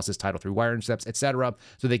 financial analysis, Title III wire intercepts, etc.,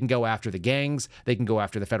 so they can go after the gangs, they can go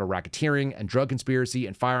after the federal racketeering and drug conspiracy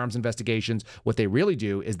and firearms investigations. What they really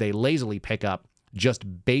do is they lazily pick up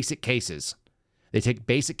just basic cases. They take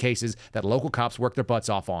basic cases that local cops work their butts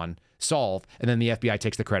off on, solve, and then the FBI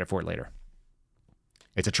takes the credit for it later.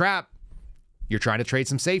 It's a trap. You're trying to trade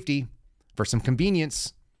some safety for some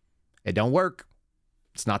convenience. It don't work.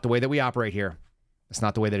 It's not the way that we operate here. It's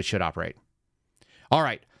not the way that it should operate. All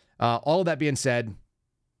right. All of that being said,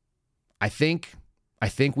 I think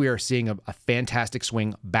we are seeing a fantastic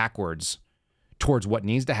swing backwards towards what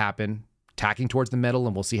needs to happen, tacking towards the middle,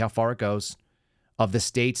 and we'll see how far it goes, of the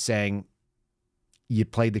states saying, you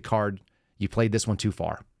played the card, you played this one too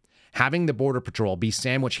far. Having the Border Patrol be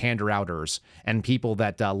sandwich hander-outers and people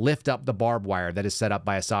that lift up the barbed wire that is set up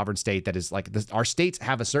by a sovereign state that is like this, our states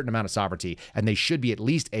have a certain amount of sovereignty and they should be at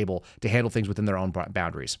least able to handle things within their own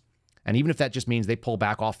boundaries. And even if that just means they pull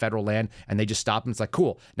back off federal land and they just stop them, it's like,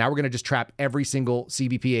 cool, now we're going to just trap every single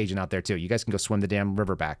CBP agent out there too. You guys can go swim the damn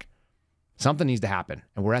river back. Something needs to happen.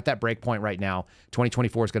 And we're at that break point right now.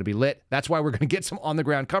 2024 is going to be lit. That's why we're going to get some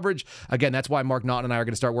on-the-ground coverage. Again, that's why Mark Naughton and I are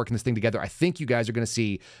going to start working this thing together. I think you guys are going to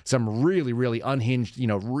see some really, really unhinged,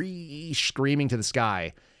 screaming to the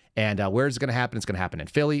sky. And where is it going to happen? It's going to happen in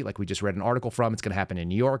Philly, like we just read an article from. It's going to happen in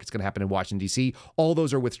New York. It's going to happen in Washington, D.C. All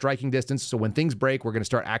those are with striking distance. So when things break, we're going to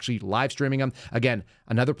start actually live streaming them. Again,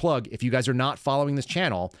 another plug. If you guys are not following this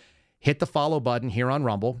channel, hit the follow button here on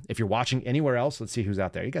Rumble. If you're watching anywhere else, let's see who's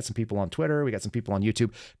out there. You got some people on Twitter. We got some people on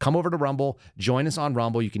YouTube. Come over to Rumble. Join us on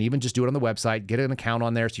Rumble. You can even just do it on the website. Get an account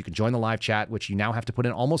on there so you can join the live chat, which you now have to put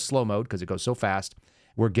in almost slow mode because it goes so fast.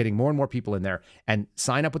 We're getting more and more people in there. And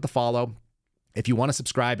sign up with the follow. If you want to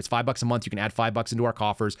subscribe, it's $5 a month. You can add $5 into our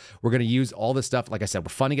coffers. We're going to use all this stuff. Like I said, we're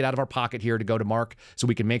funding it out of our pocket here to go to Mark so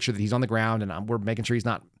we can make sure that he's on the ground and we're making sure he's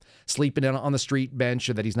not sleeping on the street bench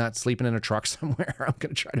or that he's not sleeping in a truck somewhere. I'm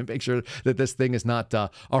going to try to make sure that this thing is not a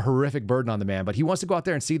horrific burden on the man. But he wants to go out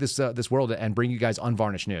there and see this world and bring you guys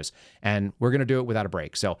unvarnished news. And we're going to do it without a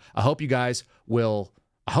break. So I hope you guys will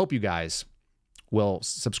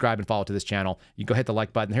subscribe and follow to this channel. You can go hit the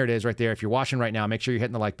like button. Here it is right there. If you're watching right now, make sure you're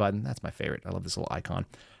hitting the like button. That's my favorite. I love this little icon.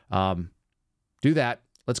 Do that.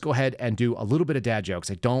 Let's go ahead and do a little bit of dad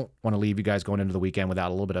jokes. I don't want to leave you guys going into the weekend without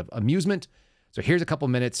a little bit of amusement. So here's a couple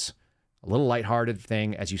minutes, a little lighthearted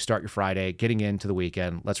thing as you start your Friday, getting into the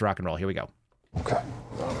weekend. Let's rock and roll. Here we go. Okay.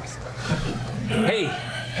 Hey.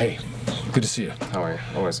 Hey. Good to see you. How are you?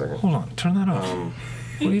 Hold on a second. Hold on. Turn that off.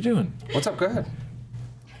 What are you doing? What's up? Go ahead.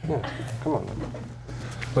 Yeah, come on.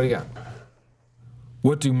 What do you got?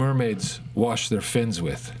 What do mermaids wash their fins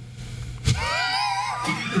with?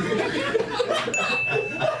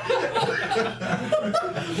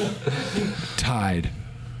 Tide.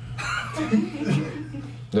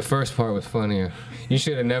 The first part was funnier. You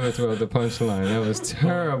should have never thrown the punchline. That was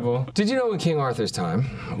terrible. Did you know in King Arthur's time,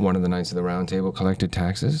 one of the knights of the Round Table collected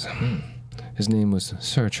taxes? His name was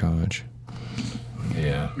Surcharge.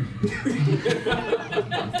 Yeah.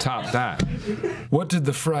 Top that. What did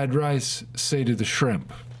the fried rice say to the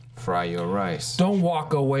shrimp? Fry your rice. Don't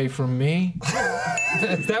walk away from me.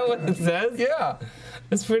 Is that what it says? Yeah.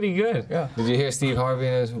 That's pretty good. Yeah. Did you hear Steve Harvey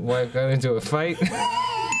and his wife got into a fight?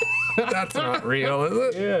 That's not real,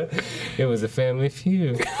 is it? Yeah. It was a family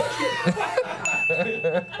feud.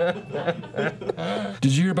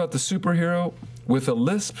 Did you hear about the superhero with a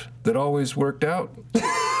lisp that always worked out?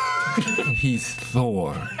 He's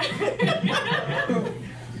Thor.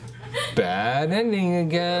 Bad ending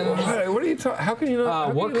again. Hey, what are you talking? How can you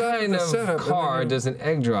not? What kind of car does an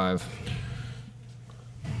egg drive?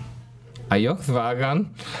 A Volkswagen.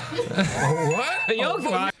 What? A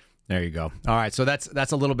Volkswagen. There you go. All right, so that's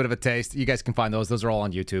a little bit of a taste. You guys can find those. Those are all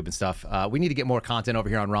on YouTube and stuff. We need to get more content over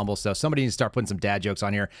here on Rumble, so somebody needs to start putting some dad jokes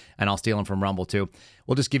on here, and I'll steal them from Rumble too.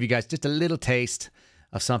 We'll just give you guys just a little taste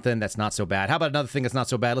of something that's not so bad. How about another thing that's not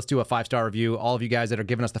so bad? Let's do a 5-star review. All of you guys that are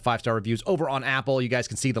giving us the 5-star reviews over on Apple, you guys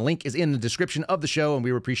can see the link is in the description of the show, and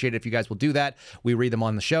we would appreciate it if you guys will do that. We read them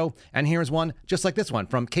on the show. And here's one just like this one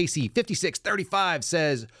from KC5635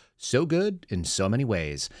 says, so good in so many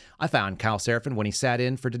ways. I found Kyle Seraphin when he sat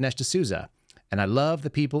in for Dinesh D'Souza, and I love the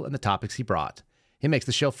people and the topics he brought. He makes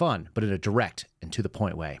the show fun, but in a direct and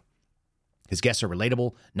to-the-point way. His guests are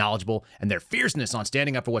relatable, knowledgeable, and their fierceness on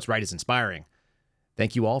standing up for what's right is inspiring.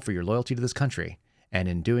 Thank you all for your loyalty to this country and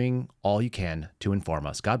in doing all you can to inform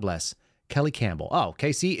us. God bless. Kelly Campbell. Oh,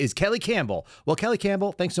 KC is Kelly Campbell. Well, Kelly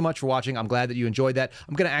Campbell, thanks so much for watching. I'm glad that you enjoyed that.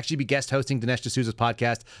 I'm going to actually be guest hosting Dinesh D'Souza's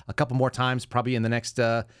podcast a couple more times, probably in the next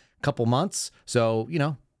couple months. So,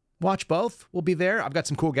 watch both. We'll be there. I've got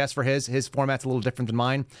some cool guests for his. His format's a little different than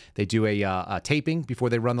mine. They do a taping before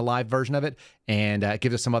they run the live version of it, and it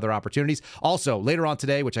gives us some other opportunities. Also, later on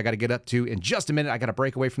today, which I got to get up to in just a minute, I got to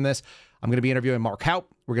break away from this. I'm going to be interviewing Mark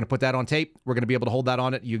Haupt. We're going to put that on tape. We're going to be able to hold that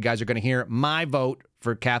on it. You guys are going to hear my vote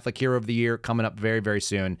for Catholic Hero of the Year coming up very, very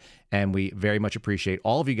soon, and we very much appreciate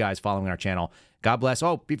all of you guys following our channel. God bless.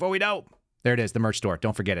 Oh, before we know, there it is, the merch store.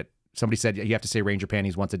 Don't forget it. Somebody said you have to say Ranger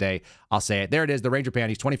Panties once a day. I'll say it. There it is, the Ranger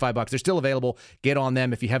Panties, $25. They're still available. Get on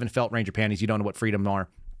them. If you haven't felt Ranger Panties, you don't know what freedom are.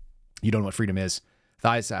 You don't know what freedom is.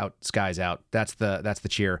 Thighs out, skies out. That's the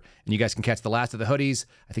cheer. And you guys can catch the last of the hoodies.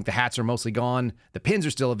 I think the hats are mostly gone. The pins are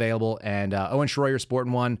still available. And Owen Schroyer's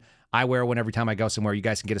sporting one. I wear one every time I go somewhere. You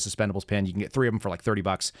guys can get a Suspendables pin. You can get 3 of them for like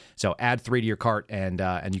 $30. So add 3 to your cart, and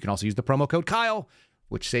you can also use the promo code Kyle,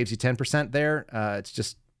 which saves you 10% there. It's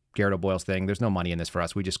just Garrett O'Boyle's thing. There's no money in this for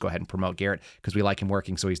us. We just go ahead and promote Garrett because we like him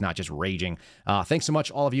working, so he's not just raging. Thanks so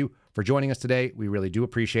much, all of you, for joining us today. We really do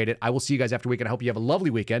appreciate it. I will see you guys after weekend. I hope you have a lovely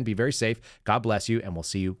weekend. Be very safe. God bless you, and we'll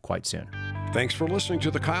see you quite soon. Thanks for listening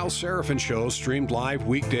to the Kyle Seraphin Show, streamed live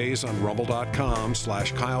weekdays on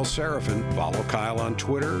rumble.com/Kyle Seraphin. Follow Kyle on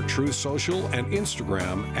Twitter, Truth Social, and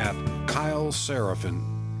Instagram at Kyle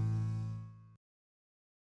Seraphin.